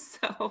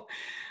 So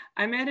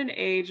I'm at an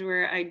age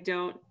where I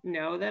don't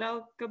know that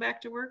I'll go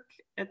back to work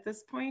at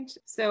this point.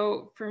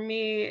 So for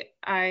me,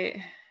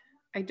 I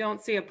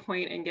don't see a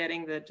point in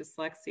getting the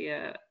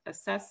dyslexia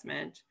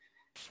assessment.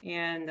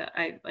 And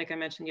like I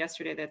mentioned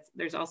yesterday, that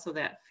there's also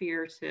that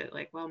fear to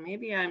well,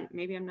 maybe I'm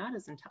not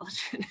as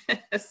intelligent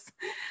as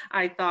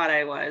I thought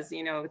I was,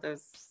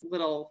 those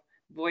little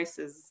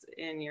voices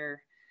in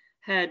your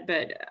head.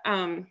 But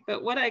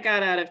what I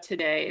got out of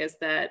today is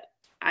that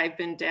I've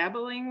been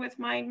dabbling with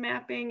mind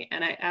mapping,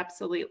 and I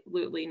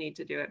absolutely need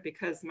to do it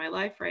because my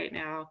life right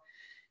now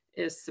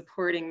is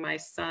supporting my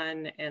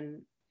son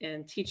and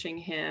teaching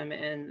him,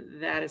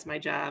 and that is my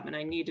job, and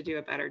I need to do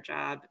a better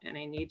job, and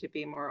I need to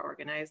be more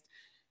organized.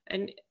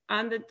 And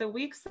on the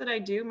weeks that I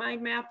do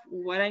mind map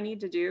what I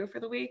need to do for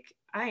the week,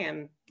 I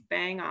am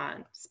bang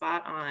on,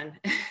 spot on.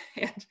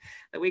 And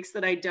the weeks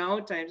that I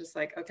don't, I'm just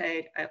like,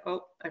 okay, I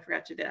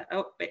forgot to do that.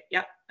 Oh, wait,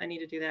 yep, I need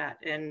to do that.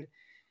 And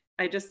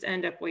I just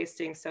end up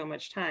wasting so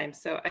much time.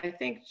 So I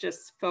think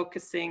just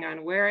focusing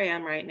on where I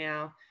am right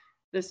now,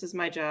 this is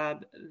my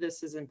job,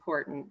 this is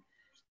important,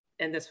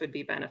 and this would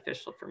be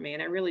beneficial for me.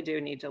 And I really do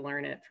need to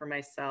learn it for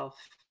myself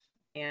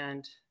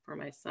and for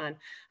my son.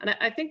 And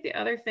I think the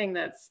other thing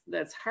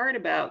that's hard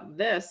about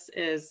this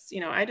is,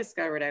 I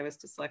discovered I was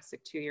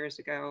dyslexic 2 years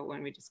ago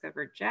when we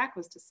discovered Jack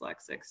was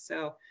dyslexic.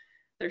 So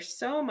there's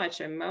so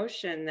much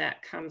emotion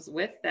that comes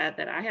with that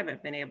I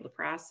haven't been able to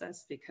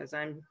process because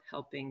I'm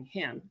helping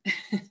him.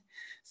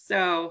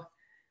 So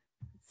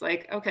it's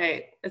like,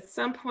 okay, at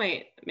some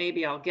point,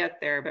 maybe I'll get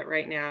there, but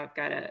right now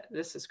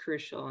this is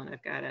crucial and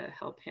I've got to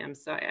help him.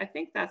 So I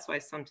think that's why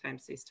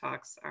sometimes these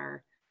talks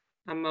are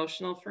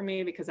emotional for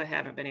me, because I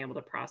haven't been able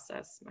to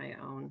process my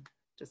own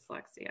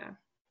dyslexia.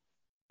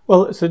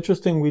 Well, it's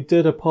interesting. We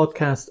did a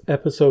podcast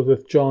episode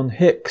with John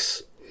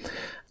Hicks.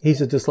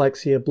 He's a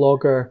dyslexia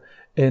blogger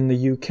in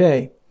the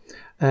UK.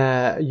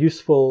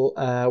 Useful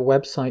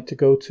website to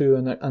go to,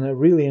 and a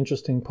really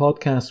interesting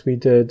podcast we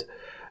did.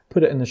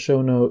 Put it in the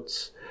show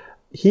notes.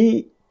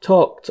 He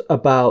talked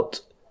about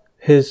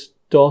his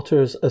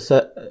daughter's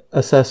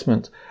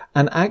assessment,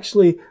 and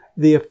actually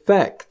the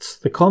effects,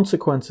 the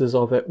consequences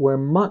of it were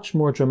much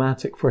more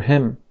dramatic for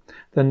him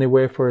than they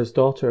were for his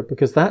daughter,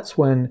 because that's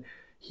when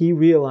he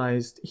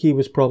realized he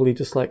was probably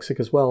dyslexic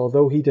as well,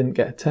 although he didn't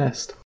get a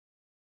test.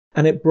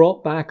 And it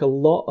brought back a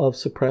lot of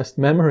suppressed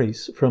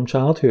memories from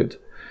childhood.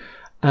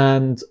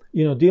 And,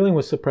 dealing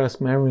with suppressed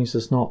memories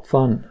is not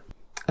fun.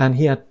 And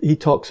he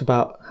talks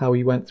about how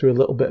he went through a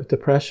little bit of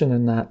depression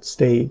in that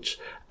stage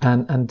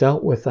and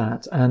dealt with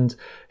that. And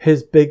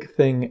his big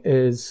thing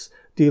is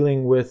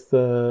dealing with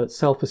the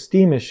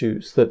self-esteem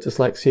issues that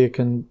dyslexia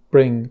can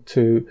bring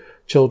to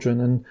children.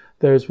 And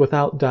there's,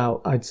 without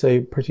doubt, I'd say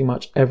pretty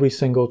much every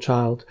single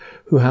child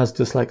who has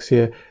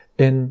dyslexia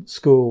in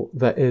school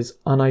that is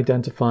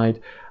unidentified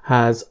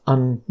has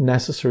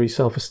unnecessary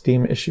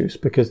self-esteem issues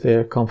because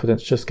their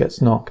confidence just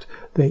gets knocked.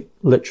 They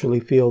literally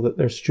feel that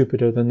they're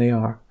stupider than they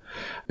are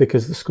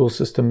because the school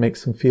system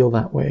makes them feel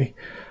that way.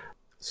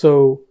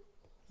 So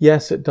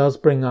yes, it does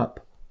bring up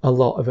a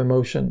lot of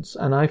emotions,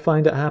 and I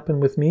find it happen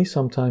with me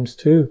sometimes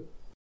too.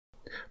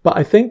 But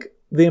I think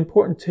the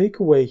important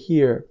takeaway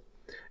here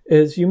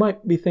is you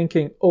might be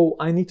thinking, oh,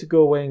 I need to go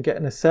away and get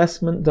an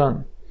assessment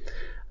done.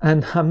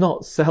 And I'm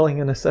not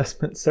selling an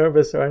assessment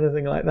service or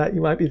anything like that.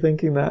 You might be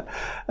thinking that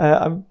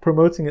I'm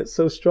promoting it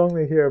so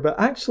strongly here. But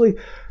actually,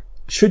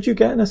 should you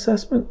get an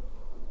assessment?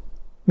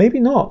 Maybe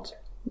not.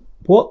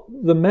 What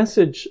the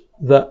message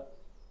that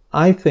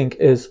I think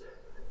is,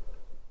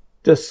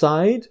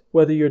 decide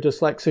whether you're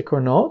dyslexic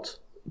or not,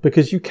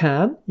 because you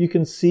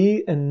can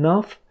see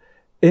enough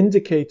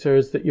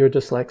indicators that you're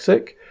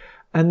dyslexic,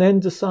 and then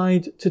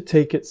decide to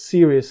take it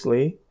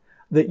seriously,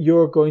 that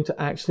you're going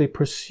to actually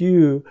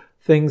pursue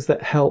things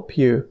that help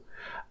you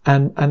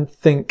and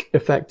think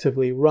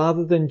effectively,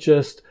 rather than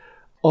just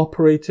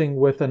operating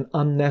with an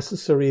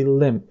unnecessary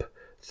limp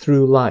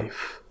through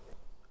life.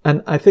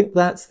 And I think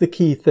that's the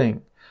key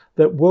thing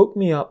that woke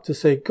me up to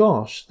say,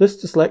 gosh,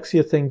 this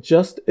dyslexia thing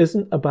just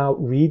isn't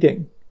about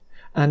reading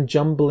and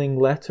jumbling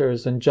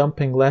letters and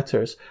jumping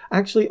letters.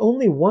 Actually,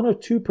 only 1 or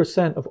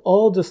 2% of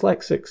all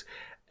dyslexics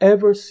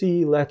ever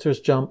see letters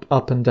jump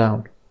up and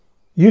down.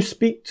 You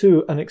speak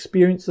to an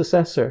experienced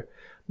assessor,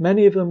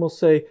 many of them will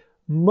say,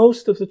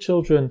 most of the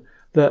children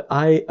that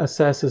I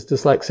assess as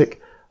dyslexic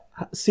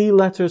see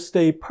letters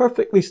stay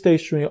perfectly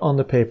stationary on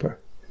the paper,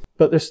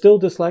 but they're still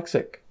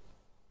dyslexic.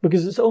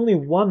 because it's only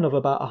one of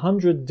about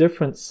 100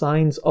 different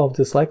signs of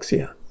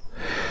dyslexia.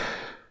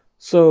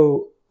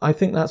 So I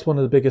think that's one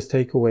of the biggest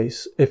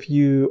takeaways. If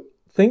you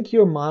think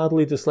you're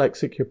mildly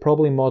dyslexic, you're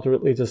probably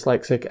moderately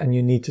dyslexic, and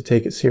you need to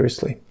take it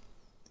seriously,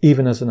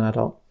 even as an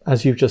adult,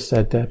 as you've just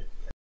said, Deb.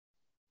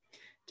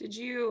 Did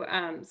you,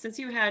 since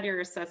you had your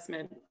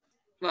assessment,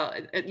 well,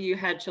 you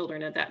had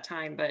children at that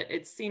time, but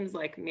it seems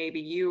like maybe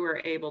you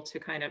were able to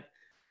kind of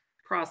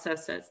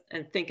process it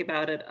and think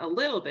about it a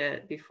little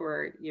bit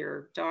before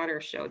your daughter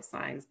showed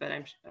signs, but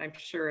I'm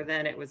sure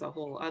then it was a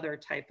whole other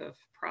type of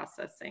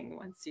processing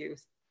once you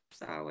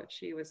saw what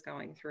she was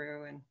going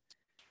through. And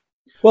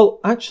well,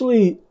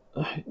 actually,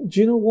 do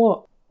you know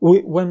what?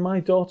 When my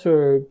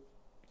daughter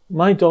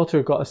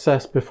got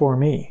assessed before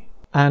me,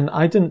 and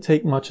I didn't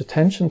take much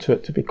attention to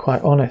it, to be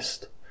quite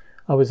honest.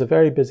 I was a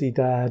very busy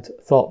dad,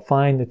 thought,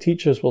 fine, the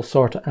teachers will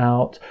sort it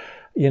out.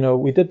 You know,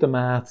 we did the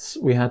maths.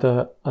 We had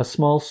a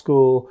small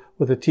school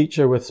with a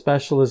teacher with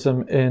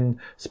specialism in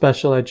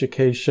special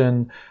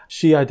education.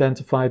 She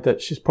identified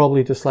that she's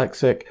probably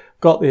dyslexic,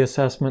 got the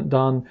assessment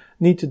done,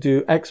 need to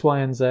do X, Y,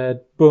 and Z.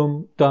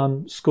 Boom,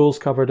 done. School's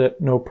covered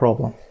it, no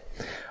problem.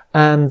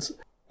 And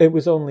it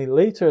was only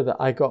later that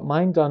I got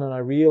mine done and I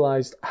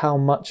realized how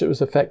much it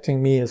was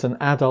affecting me as an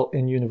adult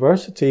in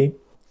university.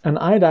 And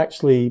I'd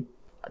actually,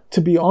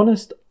 to be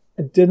honest,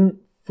 I didn't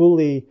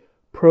fully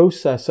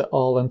process it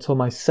all until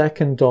my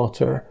second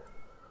daughter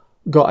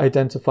got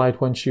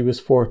identified when she was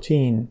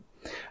 14.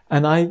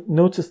 And I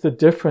noticed the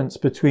difference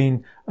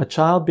between a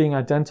child being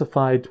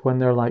identified when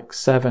they're like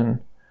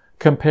 7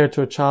 compared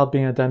to a child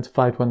being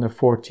identified when they're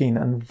 14.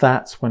 And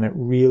that's when it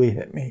really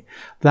hit me.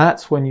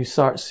 That's when you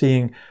start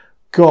seeing,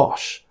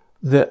 gosh,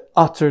 the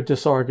utter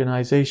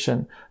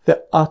disorganization,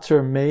 the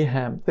utter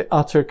mayhem, the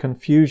utter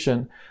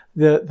confusion,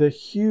 the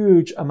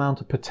huge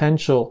amount of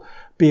potential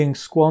being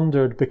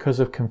squandered because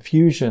of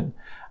confusion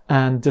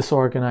and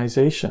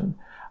disorganization,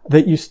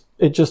 that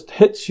it just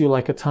hits you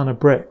like a ton of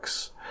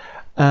bricks.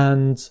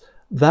 And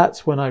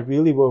that's when I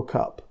really woke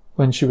up,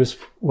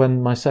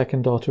 when my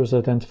second daughter was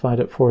identified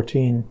at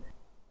 14.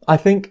 I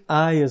think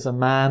as a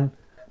man,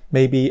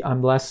 maybe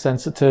I'm less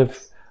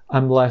sensitive,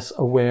 I'm less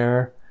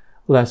aware,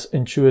 less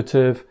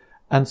intuitive,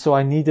 and so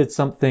I needed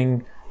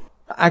something.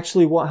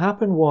 Actually, what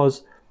happened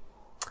was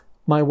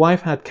my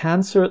wife had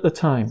cancer at the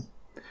time,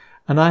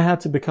 and I had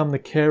to become the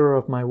carer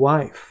of my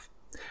wife.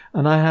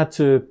 And I had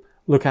to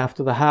look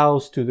after the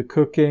house, do the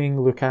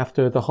cooking, look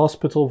after the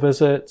hospital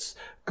visits,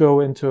 go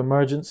into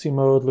emergency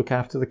mode, look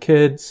after the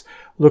kids,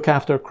 look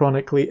after a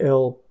chronically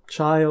ill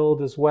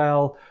child as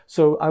well.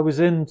 So I was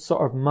in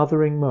sort of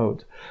mothering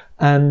mode.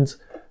 And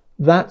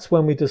that's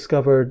when we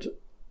discovered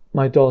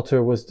my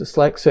daughter was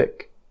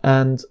dyslexic.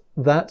 And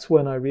that's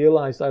when I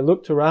realized, I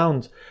looked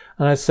around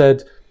and I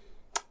said,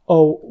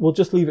 oh, we'll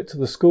just leave it to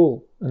the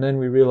school. And then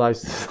we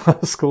realized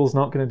the school's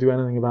not going to do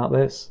anything about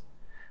this.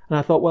 And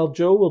I thought, well,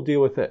 Joe will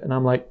deal with it. And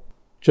I'm like,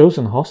 Joe's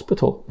in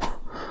hospital,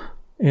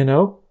 you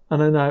know?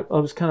 And then I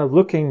was kind of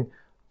looking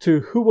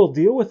to who will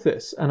deal with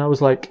this. And I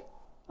was like,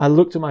 I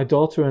looked at my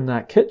daughter in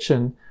that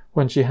kitchen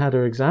when she had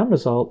her exam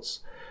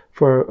results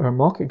for her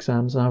mock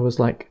exams. And I was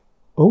like,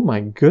 oh my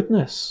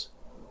goodness,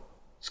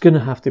 it's going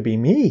to have to be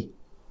me.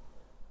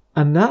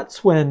 And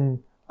that's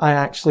when I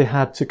actually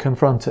had to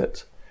confront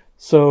it.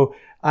 So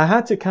I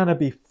had to kind of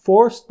be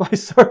forced by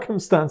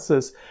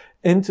circumstances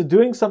into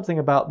doing something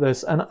about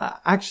this. And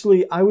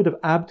actually, I would have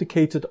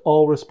abdicated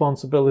all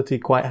responsibility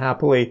quite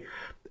happily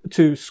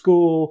to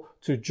school,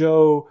 to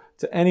Joe,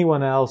 to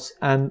anyone else,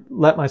 and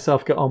let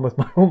myself get on with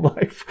my own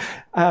life.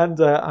 And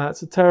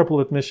it's a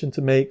terrible admission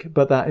to make,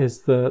 but that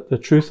is the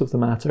truth of the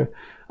matter.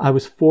 I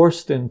was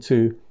forced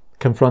into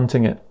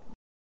confronting it.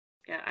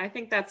 Yeah, I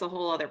think that's a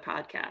whole other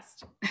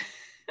podcast.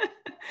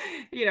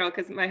 You know,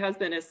 because my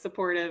husband is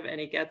supportive and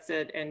he gets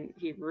it, and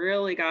he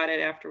really got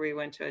it after we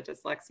went to a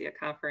dyslexia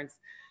conference.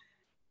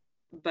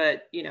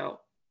 But, you know,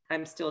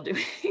 I'm still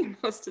doing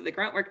most of the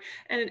grunt work.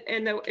 And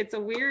it's a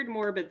weird,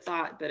 morbid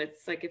thought, but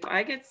it's like, if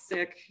I get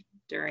sick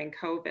during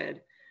COVID,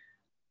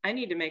 I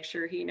need to make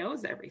sure he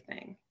knows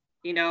everything.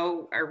 You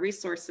know, our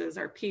resources,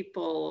 our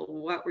people,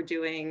 what we're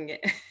doing.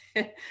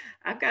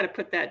 I've got to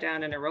put that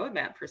down in a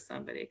roadmap for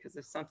somebody, because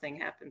if something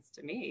happens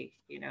to me,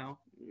 you know,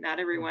 not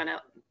everyone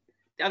else,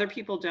 other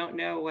people don't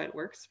know what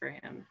works for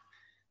him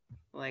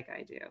like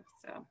I do.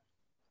 So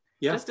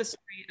yeah, just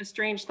a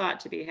strange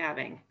thought to be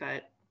having,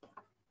 but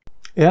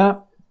yeah,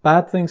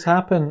 bad things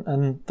happen.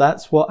 And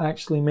that's what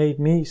actually made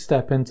me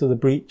step into the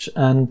breach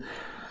and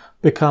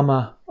become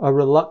a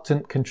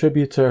reluctant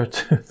contributor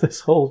to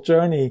this whole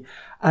journey.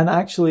 And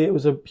actually it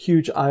was a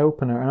huge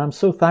eye-opener, and I'm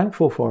so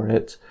thankful for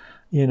it.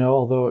 You know,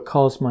 although it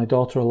caused my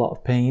daughter a lot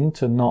of pain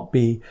to not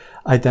be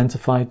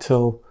identified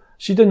till,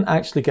 she didn't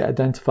actually get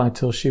identified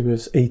till she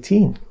was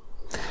 18.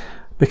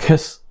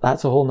 Because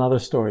that's a whole nother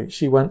story.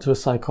 She went to a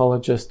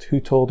psychologist who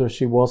told her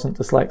she wasn't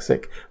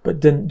dyslexic, but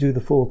didn't do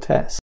the full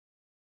test.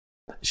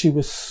 She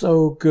was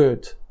so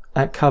good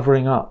at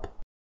covering up.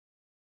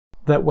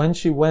 that when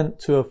she went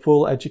to a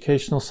full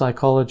educational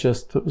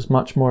psychologist that was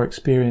much more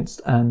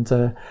experienced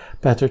and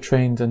better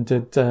trained and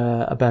did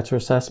a better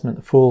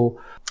assessment, full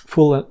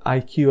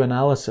IQ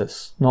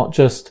analysis, not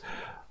just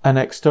an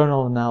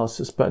external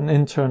analysis, but an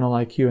internal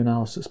IQ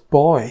analysis.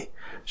 Boy,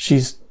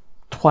 she's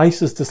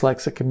twice as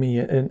dyslexic as me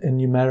in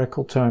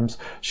numerical terms.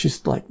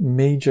 She's like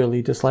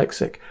majorly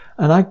dyslexic.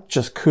 And I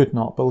just could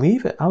not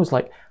believe it. I was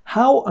like,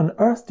 how on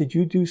earth did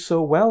you do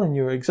so well in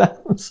your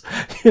exams?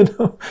 You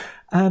know?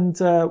 And,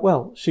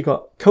 well, she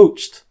got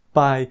coached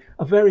by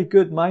a very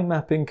good mind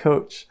mapping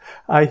coach.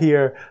 I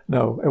hear,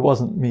 no, it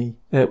wasn't me.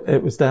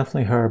 It was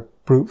definitely her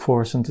brute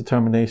force and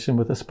determination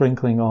with a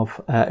sprinkling of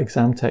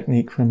exam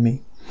technique from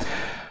me.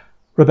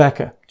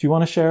 Rebecca, do you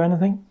want to share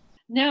anything?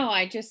 No,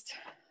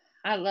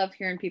 I love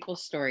hearing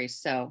people's stories.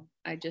 So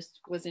I just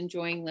was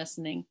enjoying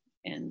listening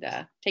and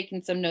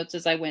taking some notes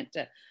as I went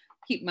to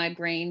keep my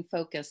brain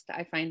focused.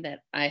 I find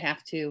that I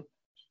have to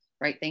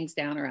write things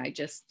down or I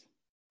just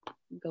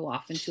go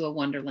off into a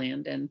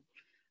wonderland. And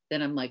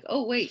then I'm like,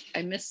 oh, wait,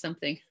 I missed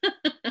something.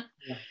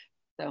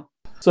 Yeah.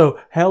 So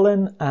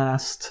Helen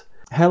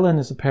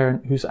is a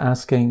parent who's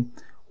asking,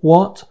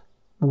 what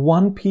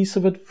one piece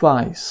of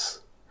advice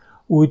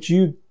would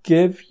you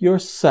give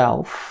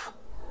yourself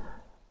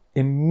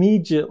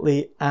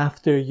immediately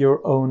after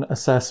your own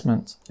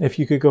assessment? If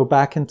you could go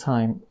back in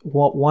time,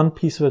 what one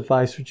piece of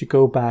advice would you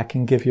go back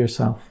and give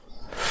yourself?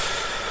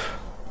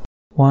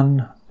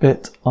 One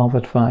bit of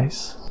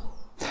advice.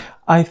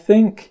 I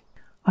think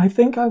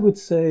I would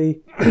say,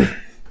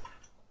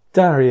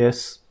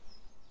 Darius,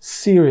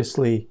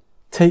 seriously,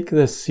 take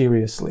this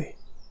seriously.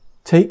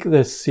 Take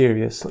this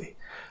seriously.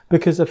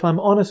 Because if I'm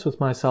honest with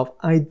myself,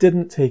 I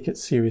didn't take it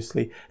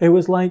seriously. It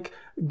was like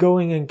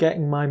going and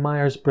getting my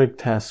Myers-Briggs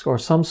test or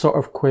some sort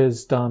of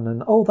quiz done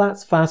and, oh,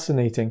 that's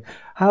fascinating.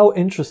 How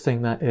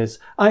interesting that is.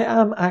 I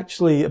am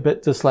actually a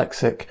bit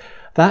dyslexic.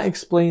 That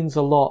explains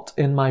a lot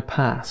in my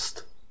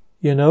past.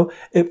 You know,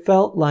 it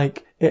felt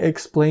like it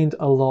explained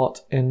a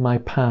lot in my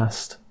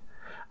past.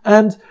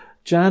 And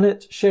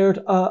Janet shared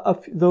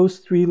those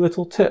 3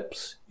 little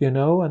tips, you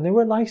know, and they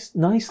were nice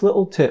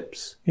little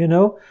tips, you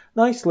know,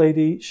 nice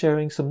lady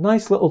sharing some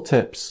nice little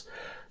tips.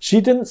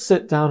 She didn't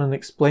sit down and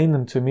explain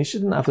them to me. She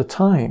didn't have the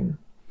time,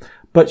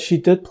 but she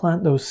did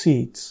plant those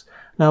seeds.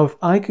 Now, if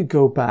I could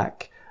go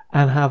back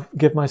and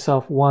give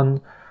myself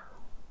one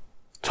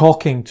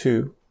talking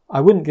to, I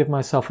wouldn't give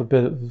myself a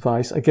bit of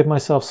advice. I'd give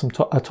myself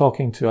a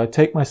talking to. I'd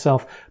take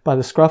myself by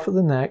the scruff of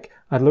the neck.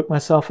 I'd look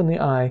myself in the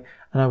eye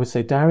and I would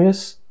say,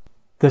 Darius,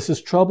 this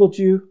has troubled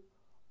you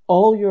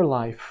all your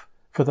life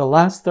for the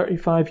last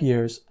 35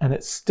 years, and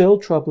it's still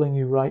troubling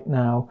you right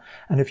now.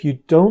 And if you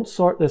don't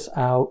sort this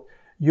out,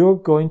 you're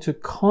going to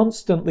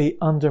constantly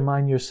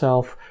undermine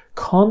yourself,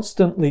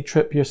 constantly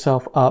trip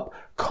yourself up,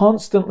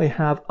 constantly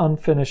have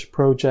unfinished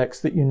projects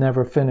that you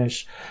never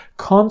finish,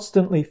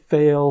 constantly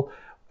fail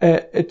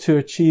to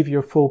achieve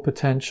your full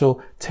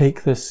potential.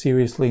 Take this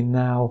seriously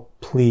now,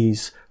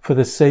 please, for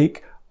the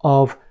sake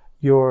of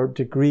your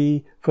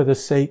degree, for the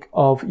sake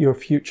of your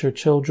future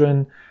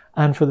children,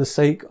 and for the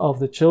sake of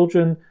the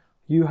children.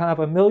 You have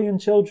 1 million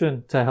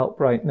children to help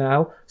right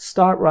now.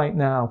 Start right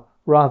now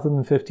rather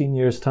than 15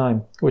 years'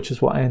 time, which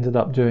is what I ended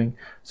up doing.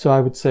 So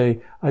I would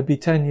say I'd be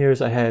 10 years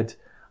ahead.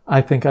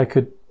 I think I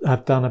could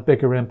have done a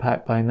bigger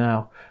impact by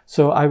now.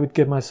 So I would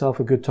give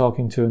myself a good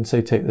talking to and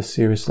say, take this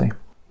seriously.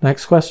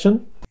 Next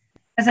question.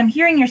 As I'm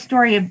hearing your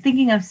story, I'm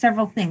thinking of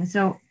several things.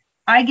 So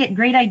I get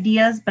great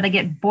ideas, but I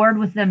get bored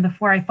with them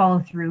before I follow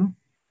through.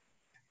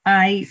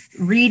 I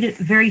read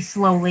very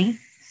slowly.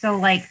 So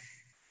like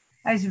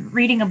I was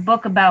reading a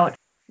book about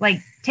like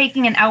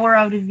taking an hour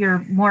out of your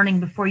morning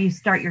before you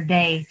start your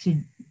day to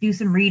do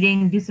some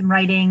reading, do some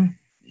writing,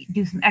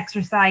 do some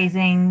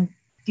exercising,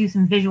 do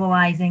some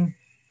visualizing.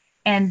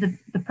 And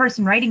the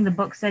person writing the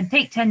book said,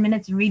 take 10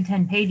 minutes and read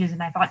 10 pages.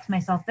 And I thought to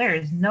myself, there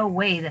is no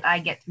way that I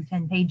get through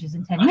 10 pages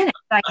in 10 minutes.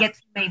 I get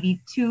to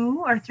maybe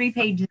 2 or 3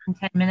 pages in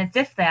 10 minutes,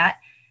 if that.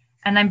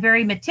 And I'm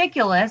very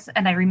meticulous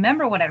and I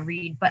remember what I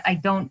read, but I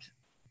don't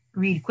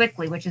read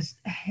quickly, which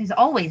has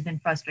always been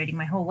frustrating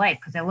my whole life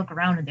because I look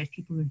around and there's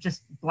people who are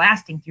just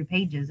blasting through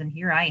pages. And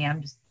here I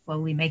am just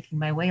slowly making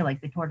my way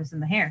like the tortoise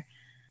and the hare.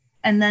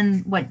 And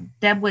then what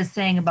Deb was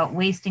saying about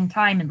wasting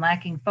time and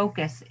lacking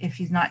focus if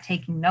she's not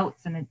taking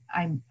notes. And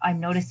I'm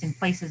noticed in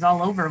places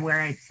all over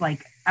where it's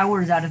like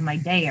hours out of my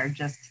day are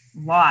just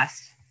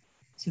lost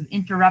to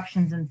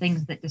interruptions and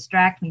things that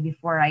distract me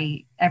before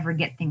I ever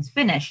get things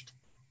finished,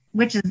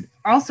 which is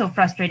also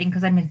frustrating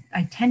because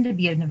I tend to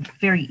be a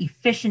very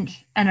efficient,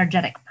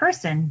 energetic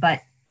person,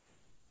 but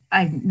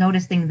I'm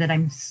noticing that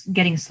I'm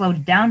getting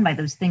slowed down by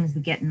those things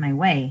that get in my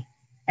way.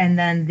 And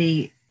then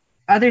the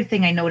other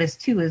thing I noticed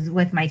too is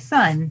with my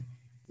son,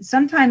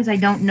 sometimes I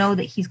don't know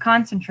that he's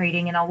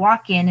concentrating and I'll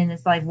walk in and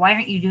it's like, why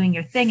aren't you doing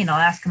your thing? And I'll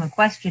ask him a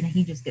question and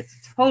he just gets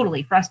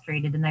totally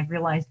frustrated. And I've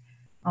realized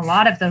a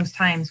lot of those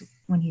times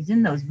when he's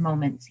in those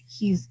moments,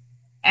 he's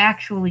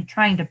actually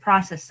trying to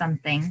process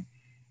something.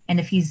 And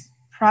if he's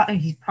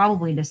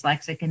probably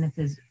dyslexic and if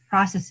his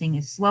processing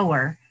is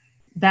slower,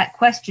 that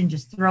question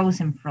just throws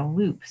him for a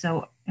loop.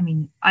 So I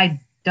mean, I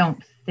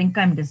don't think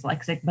I'm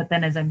dyslexic, but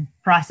then as I'm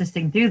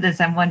processing through this,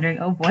 I'm wondering,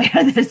 oh boy,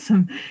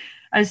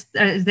 is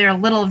there a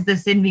little of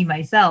this in me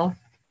myself?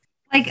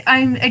 Like,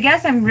 I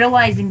guess I'm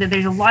realizing that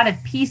there's a lot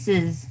of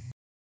pieces,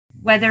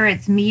 whether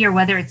it's me or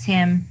whether it's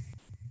him,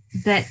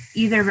 that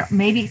either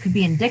maybe it could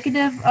be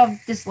indicative of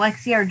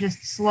dyslexia or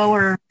just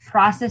slower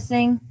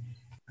processing.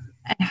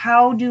 And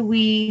how do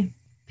we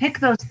pick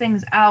those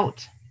things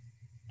out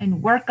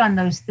and work on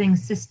those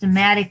things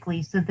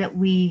systematically so that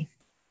we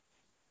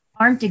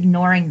aren't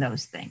ignoring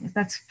those things?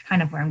 That's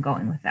kind of where I'm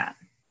going with that.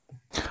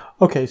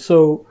 Okay,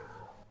 so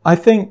I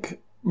think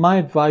my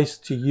advice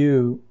to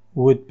you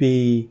would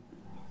be,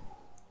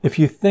 if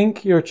you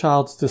think your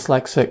child's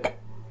dyslexic,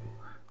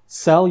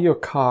 sell your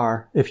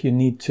car if you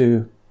need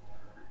to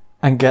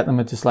and get them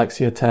a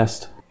dyslexia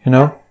test, you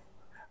know?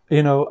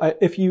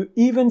 If you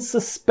even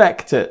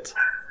suspect it,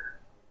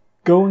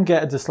 go and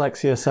get a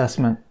dyslexia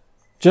assessment.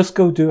 Just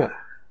go do it.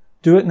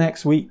 Do it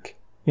next week,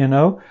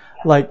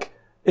 Like,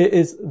 it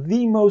is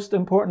the most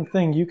important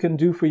thing you can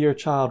do for your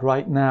child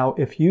right now.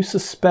 If you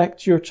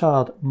suspect your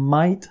child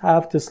might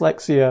have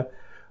dyslexia,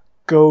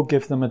 go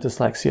give them a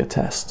dyslexia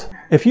test.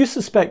 If you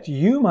suspect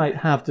you might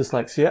have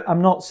dyslexia,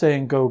 I'm not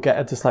saying go get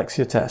a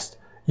dyslexia test.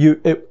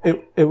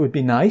 It would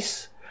be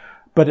nice,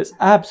 but it's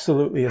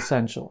absolutely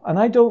essential. And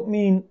I don't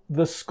mean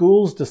the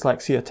school's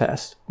dyslexia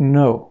test.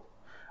 No.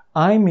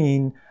 I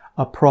mean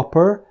a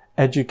proper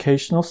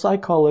educational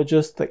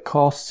psychologist that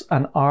costs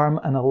an arm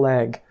and a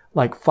leg,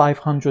 like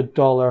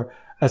 $500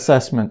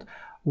 assessment.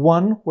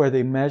 One where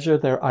they measure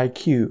their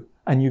IQ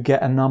and you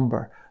get a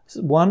number.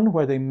 One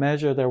where they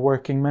measure their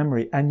working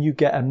memory and you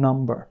get a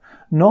number.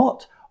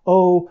 Not,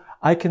 oh,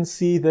 I can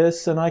see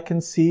this and I can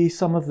see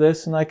some of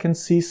this and I can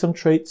see some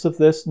traits of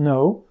this.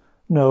 No,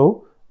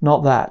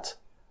 not that.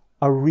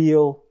 A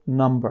real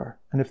number.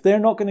 And if they're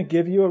not going to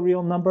give you a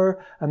real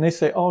number and they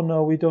say, oh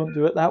no, we don't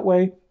do it that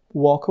way,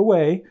 walk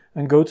away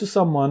and go to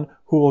someone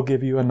who will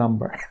give you a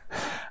number.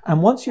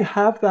 And once you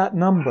have that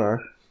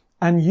number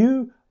and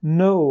you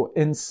know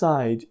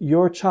inside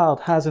your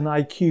child has an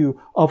IQ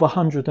of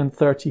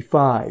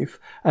 135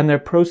 and their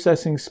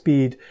processing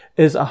speed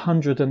is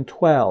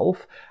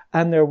 112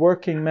 and their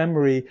working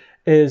memory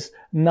is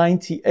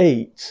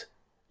 98,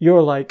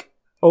 you're like,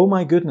 oh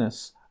my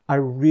goodness, I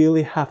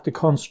really have to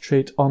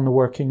concentrate on the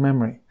working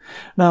memory.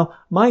 Now,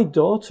 my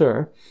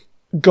daughter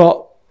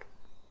got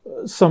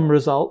some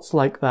results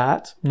like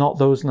that, not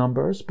those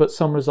numbers, but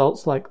some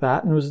results like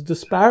that. And there was a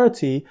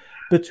disparity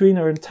between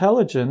her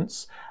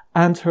intelligence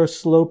and her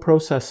slow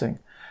processing.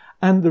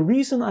 And the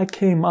reason I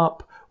came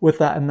up with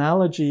that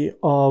analogy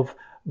of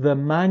the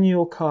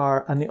manual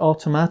car and the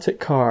automatic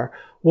car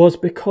was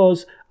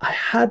because I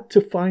had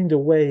to find a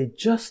way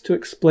just to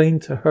explain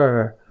to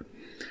her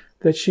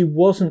that she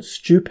wasn't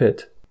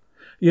stupid.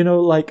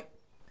 Like,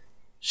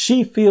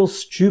 she feels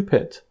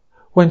stupid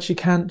when she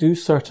can't do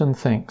certain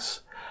things,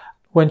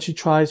 when she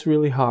tries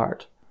really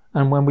hard,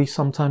 and when we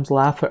sometimes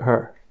laugh at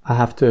her, I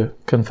have to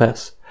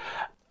confess.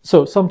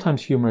 So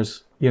sometimes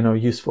humor's,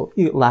 useful.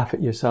 You laugh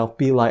at yourself,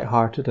 be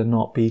lighthearted and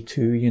not be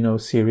too,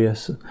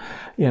 serious. A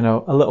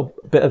little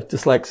bit of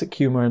dyslexic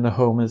humor in the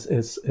home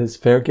is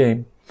fair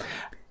game.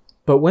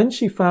 But when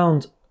she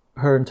found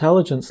her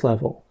intelligence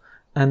level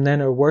and then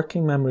her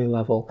working memory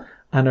level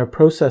and her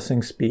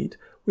processing speed,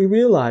 we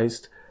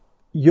realized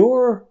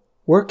your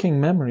working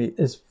memory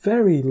is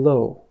very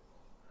low.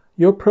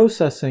 Your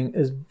processing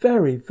is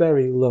very,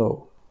 very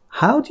low.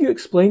 How do you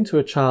explain to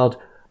a child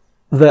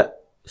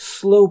that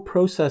slow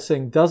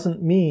processing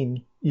doesn't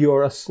mean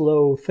you're a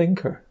slow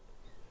thinker?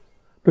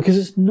 Because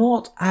it's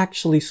not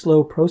actually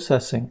slow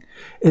processing.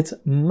 It's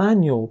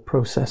manual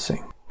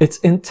processing. It's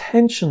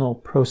intentional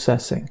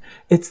processing.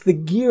 It's the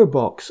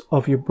gearbox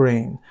of your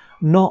brain,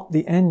 not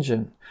the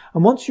engine.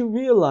 And once you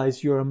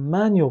realize you're a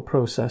manual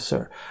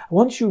processor,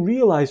 once you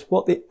realize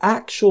what the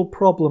actual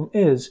problem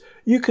is,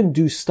 you can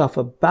do stuff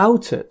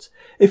about it.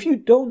 If you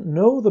don't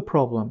know the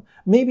problem,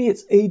 maybe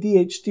it's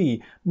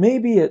ADHD,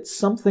 maybe it's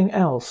something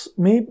else,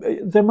 maybe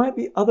there might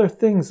be other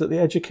things that the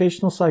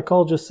educational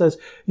psychologist says,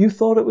 you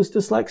thought it was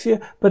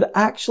dyslexia, but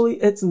actually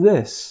it's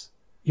this,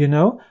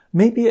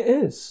 maybe it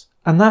is.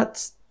 And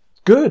that's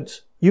good.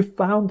 You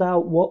found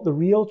out what the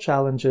real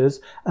challenge is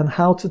and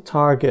how to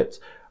target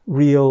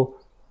real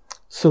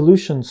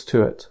solutions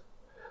to it.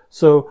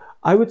 So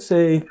I would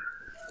say,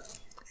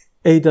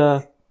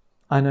 Ada,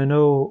 and I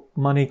know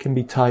money can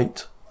be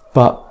tight,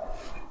 but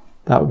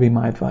that would be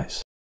my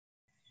advice.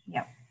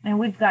 Yeah, and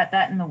we've got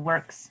that in the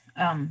works.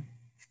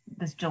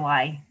 This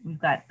July, we've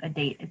got a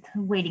date.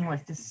 The waiting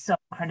list is so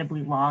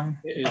incredibly long.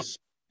 It is.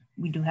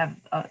 We do have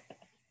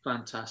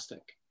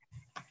Fantastic.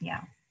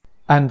 Yeah.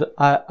 And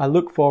I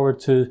look forward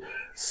to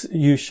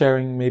you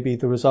sharing maybe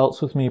the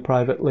results with me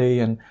privately.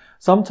 And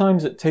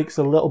sometimes it takes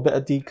a little bit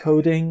of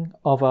decoding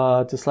of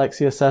a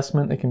dyslexia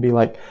assessment. It can be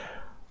like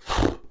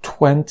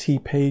 20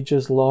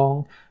 pages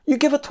long. You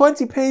give a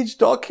 20-page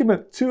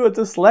document to a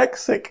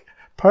dyslexic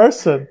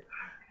person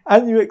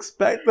and you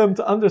expect them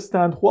to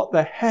understand what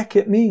the heck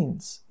it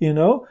means,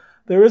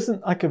 there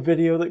isn't like a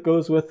video that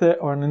goes with it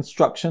or an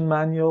instruction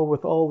manual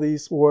with all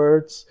these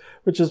words,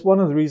 which is one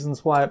of the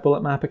reasons why at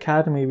Bullet Map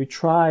Academy we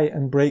try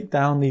and break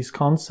down these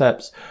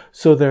concepts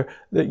so that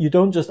you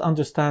don't just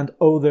understand,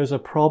 oh, there's a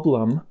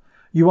problem.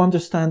 You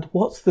understand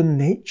what's the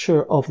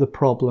nature of the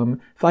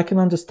problem. If I can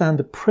understand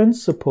the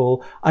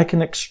principle, I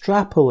can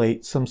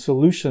extrapolate some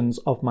solutions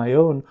of my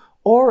own,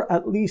 or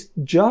at least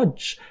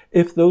judge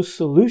if those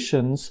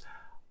solutions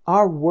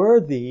are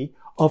worthy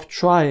of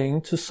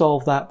trying to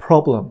solve that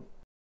problem.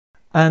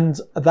 And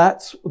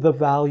that's the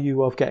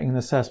value of getting an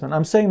assessment.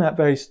 I'm saying that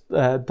very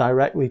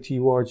directly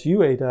towards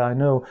you, Ada. I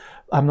know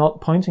I'm not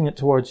pointing it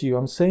towards you.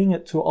 I'm saying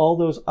it to all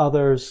those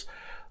others,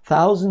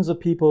 thousands of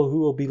people who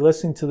will be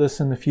listening to this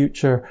in the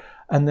future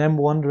and then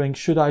wondering,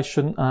 should I,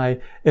 shouldn't I?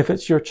 If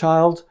it's your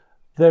child,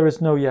 there is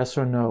no yes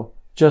or no.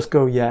 Just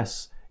go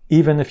yes.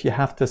 Even if you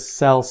have to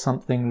sell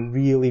something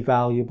really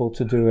valuable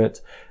to do it,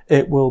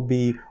 it will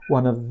be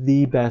one of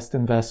the best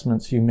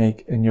investments you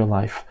make in your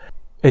life,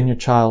 in your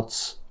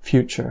child's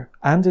future,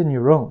 and in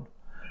your own,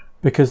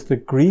 because the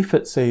grief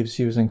it saves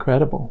you is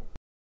incredible.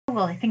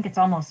 Well, I think it's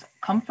almost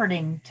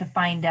comforting to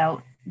find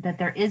out that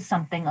there is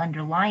something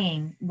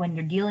underlying when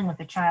you're dealing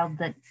with a child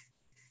that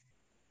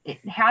it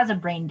has a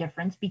brain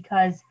difference,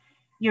 because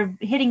you're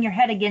hitting your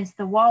head against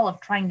the wall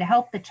of trying to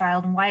help the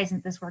child. And why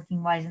isn't this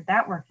working? Why isn't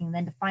that working?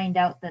 Then to find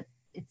out that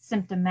it's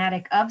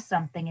symptomatic of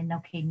something. And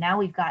okay, now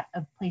we've got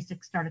a place to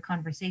start a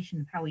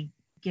conversation of how we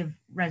give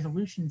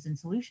resolutions and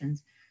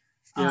solutions.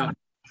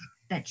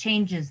 That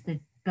changes the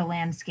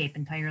landscape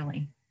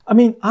entirely. I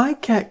mean, I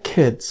get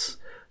kids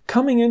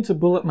coming into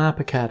Bullet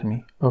Map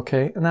Academy,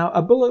 okay? Now,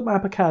 at Bullet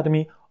Map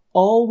Academy,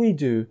 all we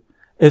do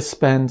is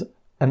spend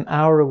an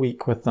hour a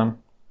week with them,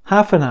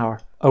 half an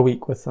hour a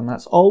week with them.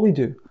 That's all we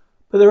do.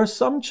 But there are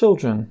some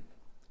children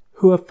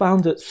who have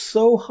found it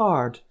so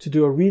hard to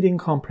do a reading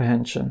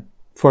comprehension,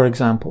 for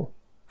example,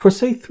 for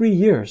say 3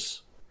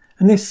 years,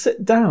 and they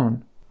sit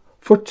down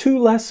for 2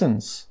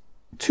 lessons,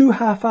 2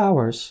 half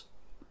hours,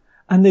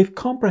 and they've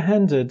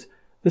comprehended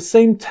the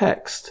same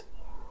text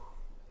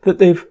that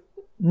they've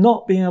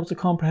not been able to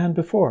comprehend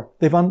before.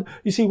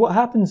 You see, what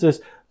happens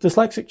is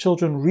dyslexic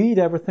children read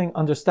everything,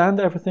 understand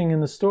everything in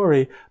the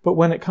story, but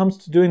when it comes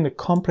to doing the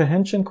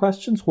comprehension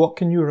questions, what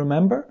can you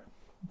remember?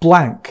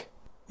 Blank.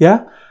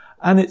 Yeah?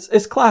 And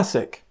it's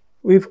classic.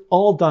 We've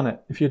all done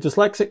it. If you're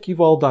dyslexic, you've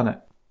all done it.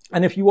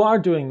 And if you are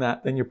doing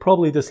that, then you're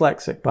probably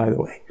dyslexic, by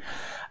the way.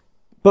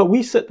 But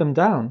we sit them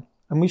down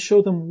and we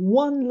show them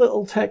one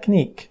little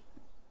technique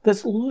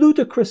that's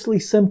ludicrously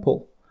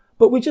simple,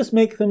 but we just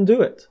make them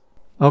do it.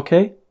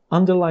 Okay?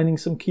 Underlining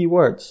some key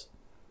words.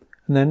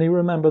 And then they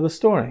remember the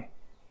story.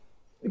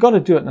 You've got to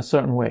do it in a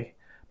certain way,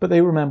 but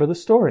they remember the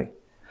story.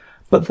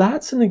 But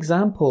that's an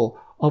example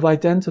of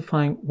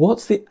identifying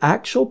what's the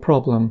actual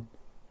problem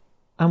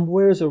and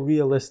where's a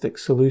realistic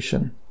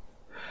solution.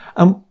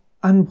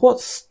 And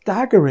what's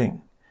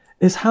staggering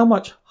is how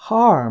much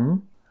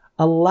harm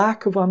a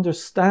lack of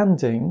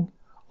understanding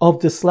of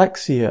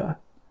dyslexia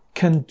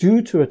can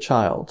do to a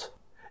child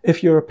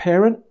if you're a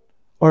parent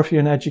or if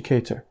you're an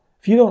educator.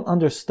 If you don't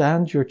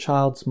understand your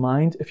child's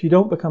mind, if you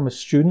don't become a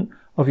student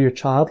of your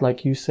child,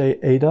 like you say,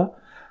 Ada,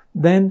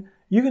 then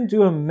you can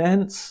do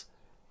immense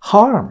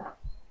harm.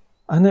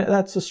 And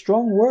that's a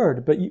strong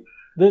word, but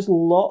there's a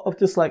lot of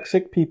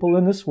dyslexic people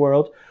in this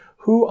world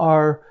who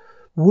are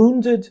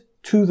wounded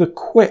to the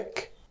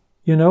quick,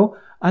 you know?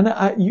 And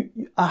I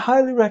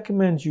highly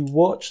recommend you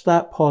watch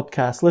that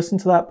podcast, listen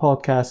to that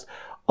podcast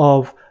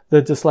of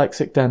the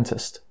dyslexic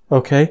dentist,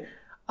 okay?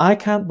 I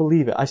can't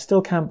believe it. I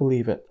still can't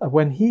believe it.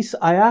 When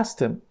I asked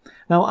him,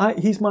 now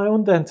he's my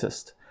own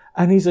dentist,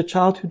 and he's a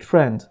childhood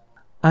friend,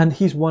 and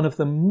he's one of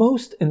the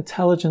most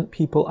intelligent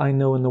people I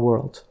know in the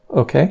world,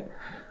 okay?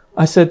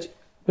 I said,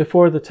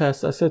 before the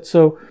test, I said,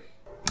 so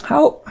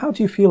how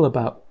do you feel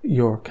about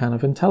your kind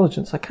of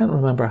intelligence? I can't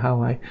remember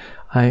how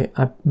I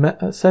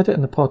said it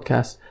in the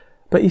podcast,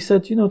 but he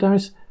said, you know,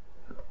 Darius,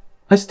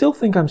 I still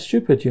think I'm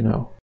stupid, you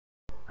know.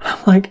 I'm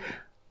like,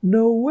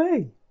 no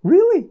way,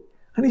 really?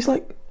 And he's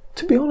like,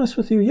 to be honest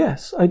with you,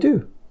 yes, I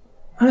do.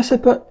 And I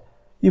said, but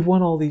you've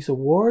won all these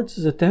awards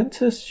as a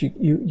dentist.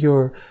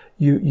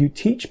 You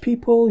teach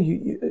people.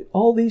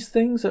 All these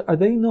things, are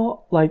they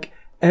not like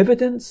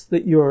evidence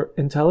that you're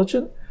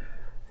intelligent?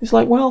 He's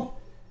like, well,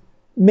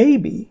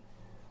 maybe,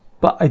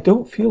 but I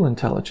don't feel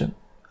intelligent.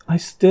 I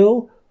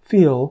still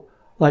feel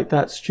like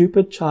that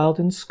stupid child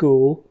in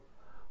school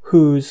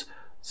who's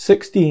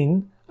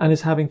 16 and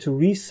is having to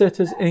resit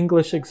his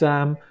English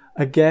exam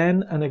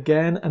again and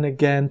again and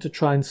again to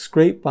try and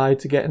scrape by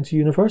to get into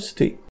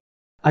university.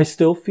 I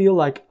still feel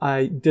like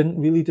I didn't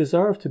really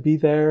deserve to be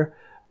there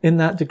in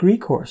that degree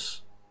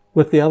course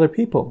with the other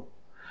people.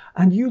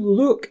 And you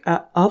look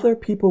at other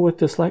people with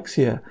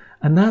dyslexia,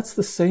 and that's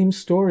the same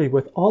story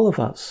with all of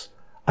us.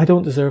 I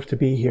don't deserve to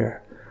be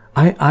here.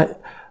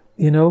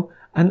 You know,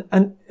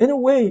 and in a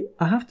way,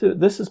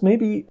 this is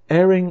maybe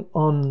erring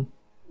on,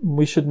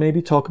 we should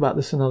maybe talk about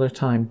this another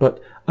time,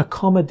 but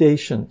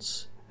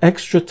accommodations,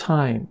 extra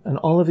time, and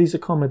all of these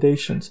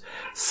accommodations,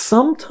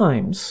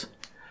 sometimes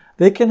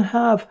they can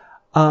have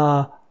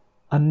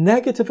a a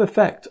negative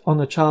effect on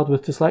the child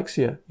with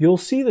dyslexia. You'll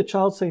see the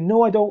child say,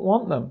 no, I don't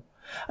want them.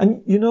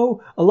 And, you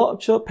know, a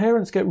lot of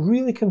parents get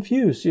really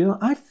confused. You know,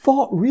 I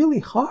fought really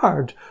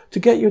hard to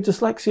get your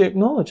dyslexia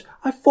acknowledged.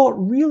 I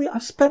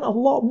spent a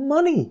lot of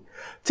money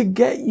to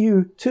get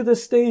you to the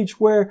stage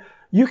where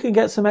you can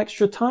get some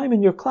extra time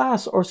in your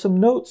class or some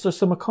notes or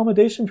some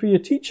accommodation for your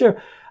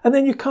teacher. And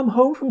then you come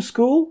home from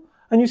school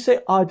and you say,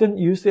 I didn't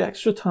use the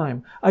extra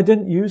time. I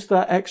didn't use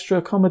that extra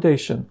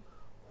accommodation.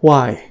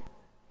 Why?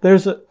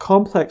 There's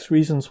complex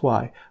reasons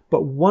why.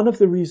 But one of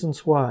the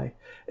reasons why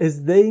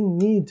is they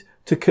need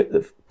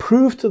to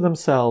prove to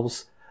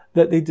themselves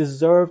that they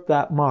deserve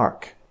that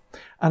mark.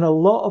 And a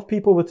lot of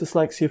people with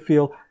dyslexia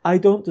feel, I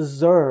don't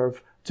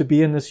deserve to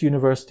be in this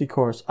university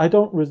course. I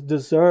don't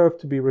deserve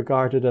to be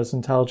regarded as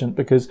intelligent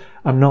because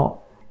I'm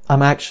not.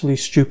 I'm actually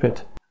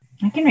stupid.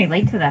 I can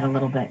relate to that a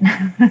little bit.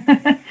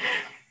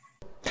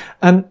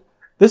 And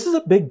this is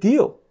a big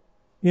deal.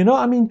 You know,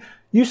 I mean,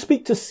 you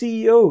speak to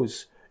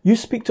CEOs, you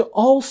speak to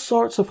all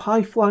sorts of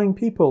high-flying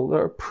people that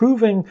are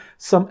proving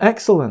some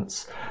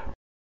excellence.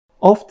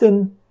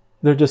 Often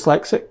they're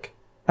dyslexic,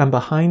 and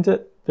behind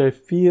it, they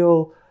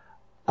feel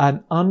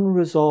an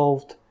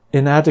unresolved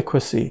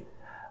inadequacy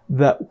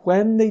that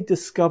when they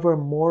discover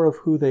more of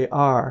who they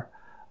are,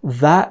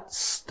 that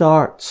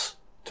starts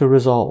to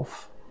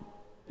resolve.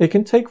 It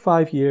can take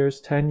 5 years,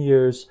 10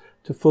 years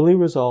to fully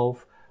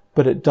resolve,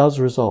 but it does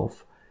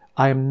resolve.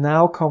 I am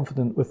now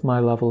confident with my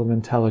level of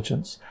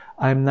intelligence.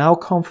 I am now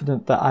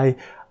confident that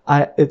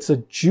it's a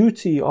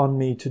duty on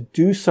me to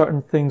do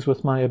certain things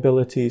with my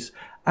abilities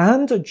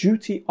and a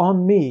duty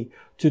on me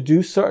to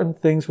do certain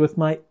things with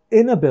my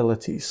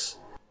inabilities.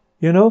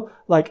 You know,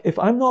 like if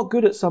I'm not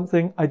good at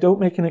something, I don't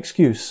make an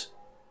excuse.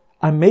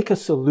 I make a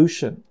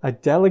solution. I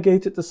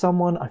delegate it to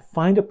someone. I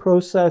find a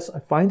process. I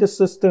find a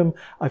system.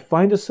 I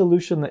find a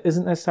solution that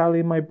isn't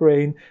necessarily in my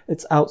brain.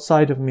 It's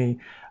outside of me.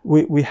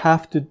 We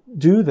have to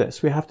do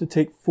this. We have to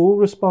take full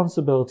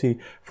responsibility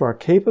for our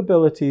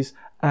capabilities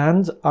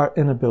and our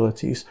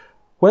inabilities,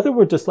 whether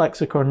we're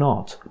dyslexic or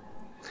not.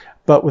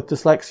 But with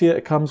dyslexia,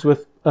 it comes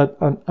with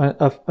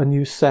a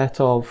new set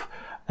of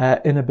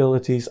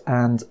inabilities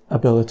and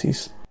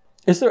abilities.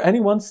 Is there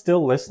anyone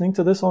still listening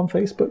to this on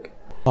Facebook?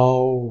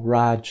 Oh,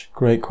 Raj,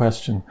 great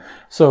question.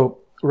 So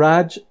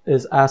Raj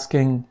is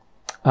asking,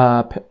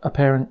 a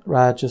parent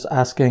Raj is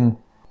asking,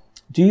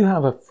 do you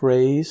have a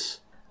phrase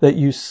that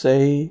you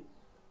say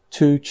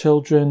to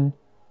children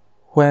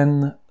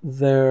when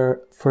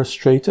they're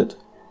frustrated?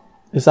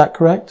 Is that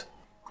correct?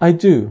 I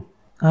do.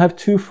 I have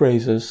two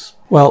phrases.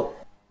 Well,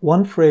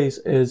 one phrase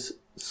is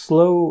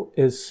slow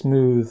is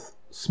smooth,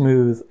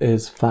 smooth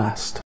is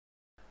fast.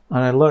 And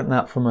I learned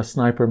that from a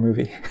sniper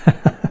movie.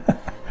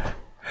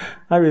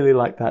 I really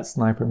like that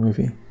sniper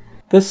movie.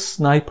 This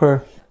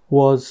sniper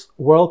was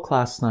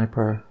world-class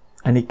sniper,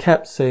 and he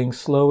kept saying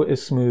slow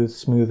is smooth,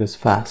 smooth is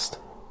fast.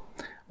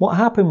 What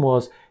happened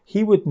was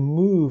he would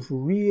move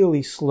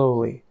really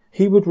slowly.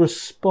 He would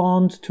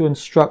respond to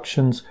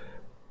instructions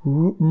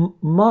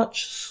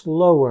much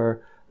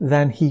slower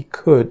than he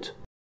could,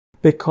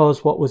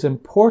 because what was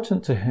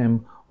important to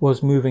him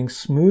was moving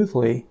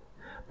smoothly,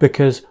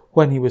 because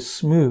when he was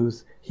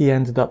smooth, he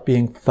ended up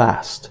being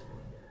fast.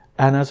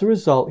 And as a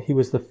result, he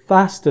was the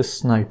fastest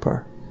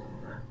sniper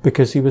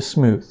because he was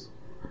smooth.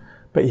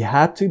 But he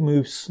had to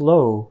move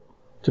slow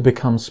to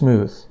become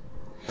smooth.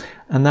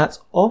 And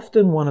that's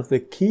often one of the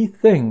key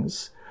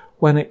things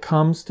when it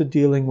comes to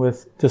dealing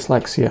with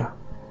dyslexia.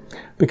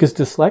 Because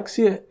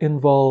dyslexia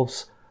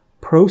involves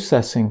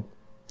processing.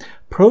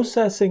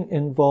 Processing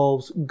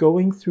involves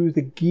going through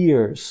the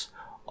gears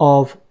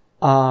of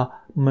a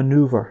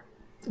maneuver,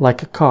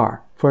 like a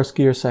car. First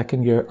gear,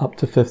 second gear, up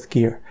to fifth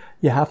gear.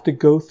 You have to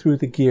go through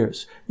the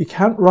gears. You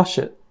can't rush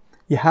it.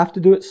 You have to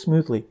do it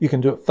smoothly. You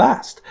can do it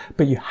fast,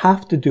 but you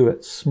have to do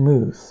it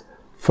smooth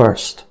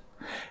first.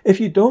 If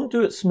you don't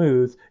do it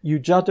smooth, you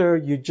judder,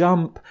 you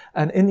jump,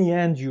 and in the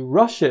end you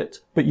rush it,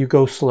 but you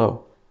go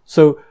slow.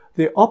 So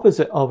the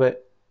opposite of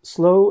it,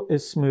 slow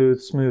is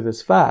smooth, smooth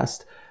is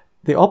fast.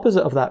 The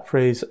opposite of that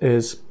phrase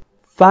is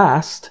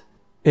fast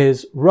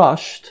is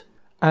rushed,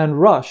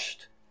 and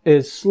rushed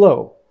is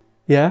slow.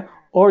 Yeah?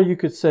 Or you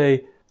could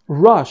say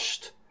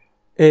rushed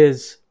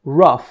is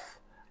rough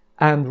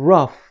and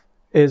rough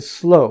is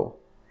slow.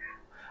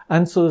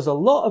 And so there's a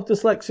lot of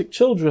dyslexic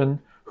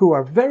children who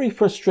are very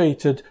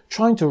frustrated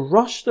trying to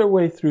rush their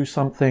way through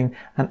something,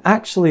 and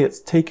actually it's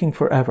taking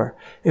forever.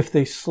 If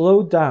they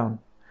slowed down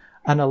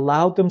and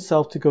allowed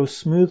themselves to go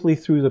smoothly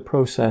through the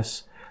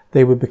process,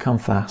 they would become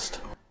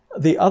fast.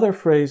 The other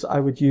phrase I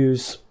would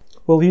use,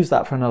 we'll use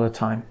that for another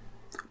time,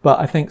 but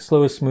I think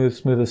slow is smooth,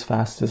 smooth is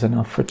fast is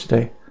enough for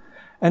today.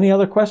 Any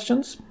other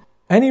questions?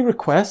 Any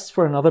requests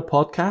for another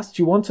podcast?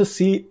 Do you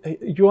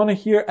want to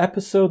hear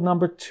episode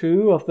number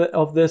 2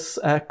 of this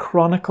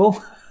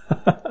chronicle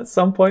at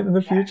some point in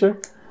the future?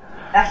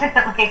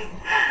 Definitely.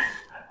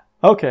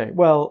 Okay,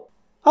 well,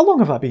 how long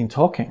have I been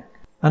talking?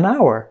 An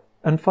hour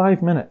and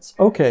 5 minutes.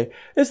 Okay.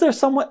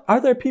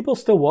 Are there people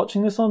still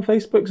watching this on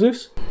Facebook,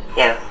 Zeus?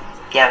 Yeah,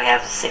 we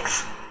have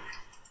 6.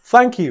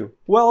 Thank you.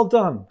 Well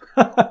done.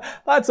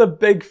 That's a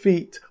big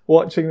feat,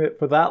 watching it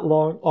for that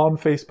long on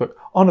Facebook.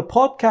 On a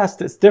podcast,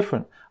 it's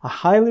different. I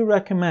highly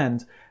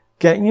recommend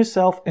getting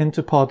yourself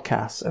into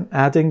podcasts and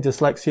adding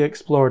Dyslexia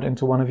Explored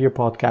into one of your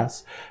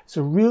podcasts. It's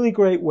a really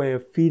great way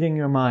of feeding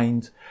your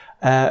mind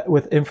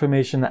with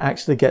information that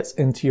actually gets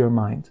into your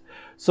mind.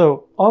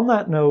 So on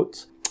that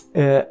note,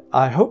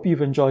 I hope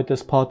you've enjoyed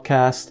this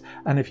podcast.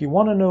 And if you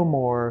want to know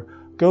more,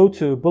 go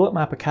to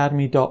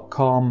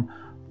bulletmapacademy.com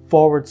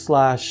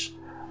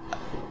 /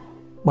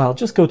 well,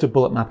 just go to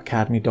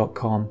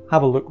bulletmapacademy.com.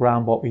 Have a look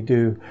around what we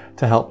do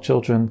to help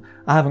children.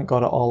 I haven't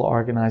got it all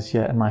organized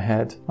yet in my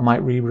head. I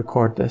might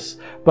re-record this.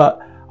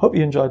 But hope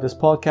you enjoyed this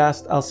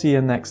podcast. I'll see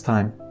you next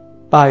time.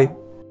 Bye.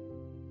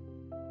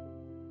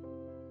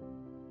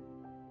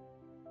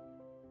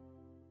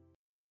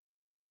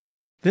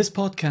 This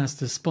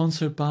podcast is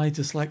sponsored by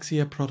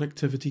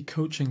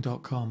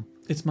dyslexiaproductivitycoaching.com.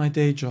 It's my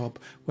day job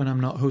when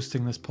I'm not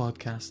hosting this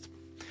podcast.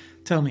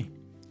 Tell me,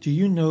 do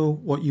you know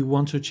what you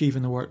want to achieve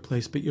in the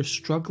workplace, but you're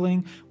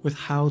struggling with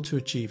how to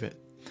achieve it?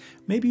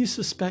 Maybe you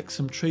suspect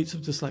some traits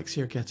of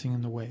dyslexia are getting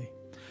in the way.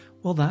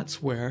 Well,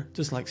 that's where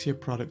Dyslexia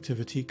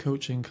Productivity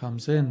Coaching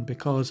comes in,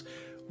 because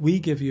we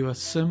give you a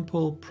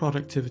simple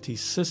productivity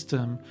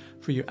system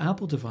for your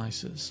Apple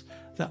devices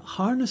that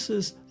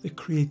harnesses the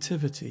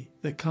creativity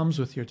that comes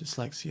with your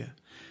dyslexia.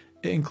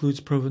 It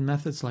includes proven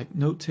methods like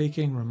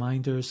note-taking,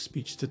 reminders,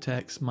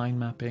 speech-to-text, mind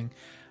mapping,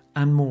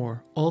 and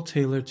more, all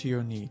tailored to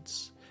your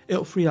needs.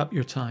 It'll free up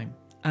your time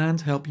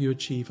and help you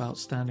achieve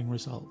outstanding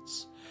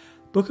results.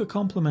 Book a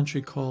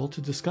complimentary call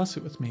to discuss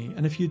it with me,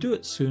 and if you do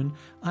it soon,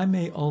 I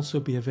may also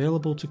be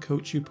available to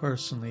coach you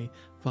personally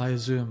via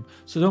Zoom.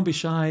 So don't be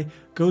shy,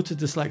 go to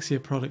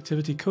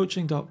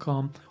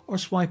dyslexiaproductivitycoaching.com or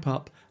swipe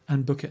up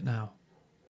and book it now.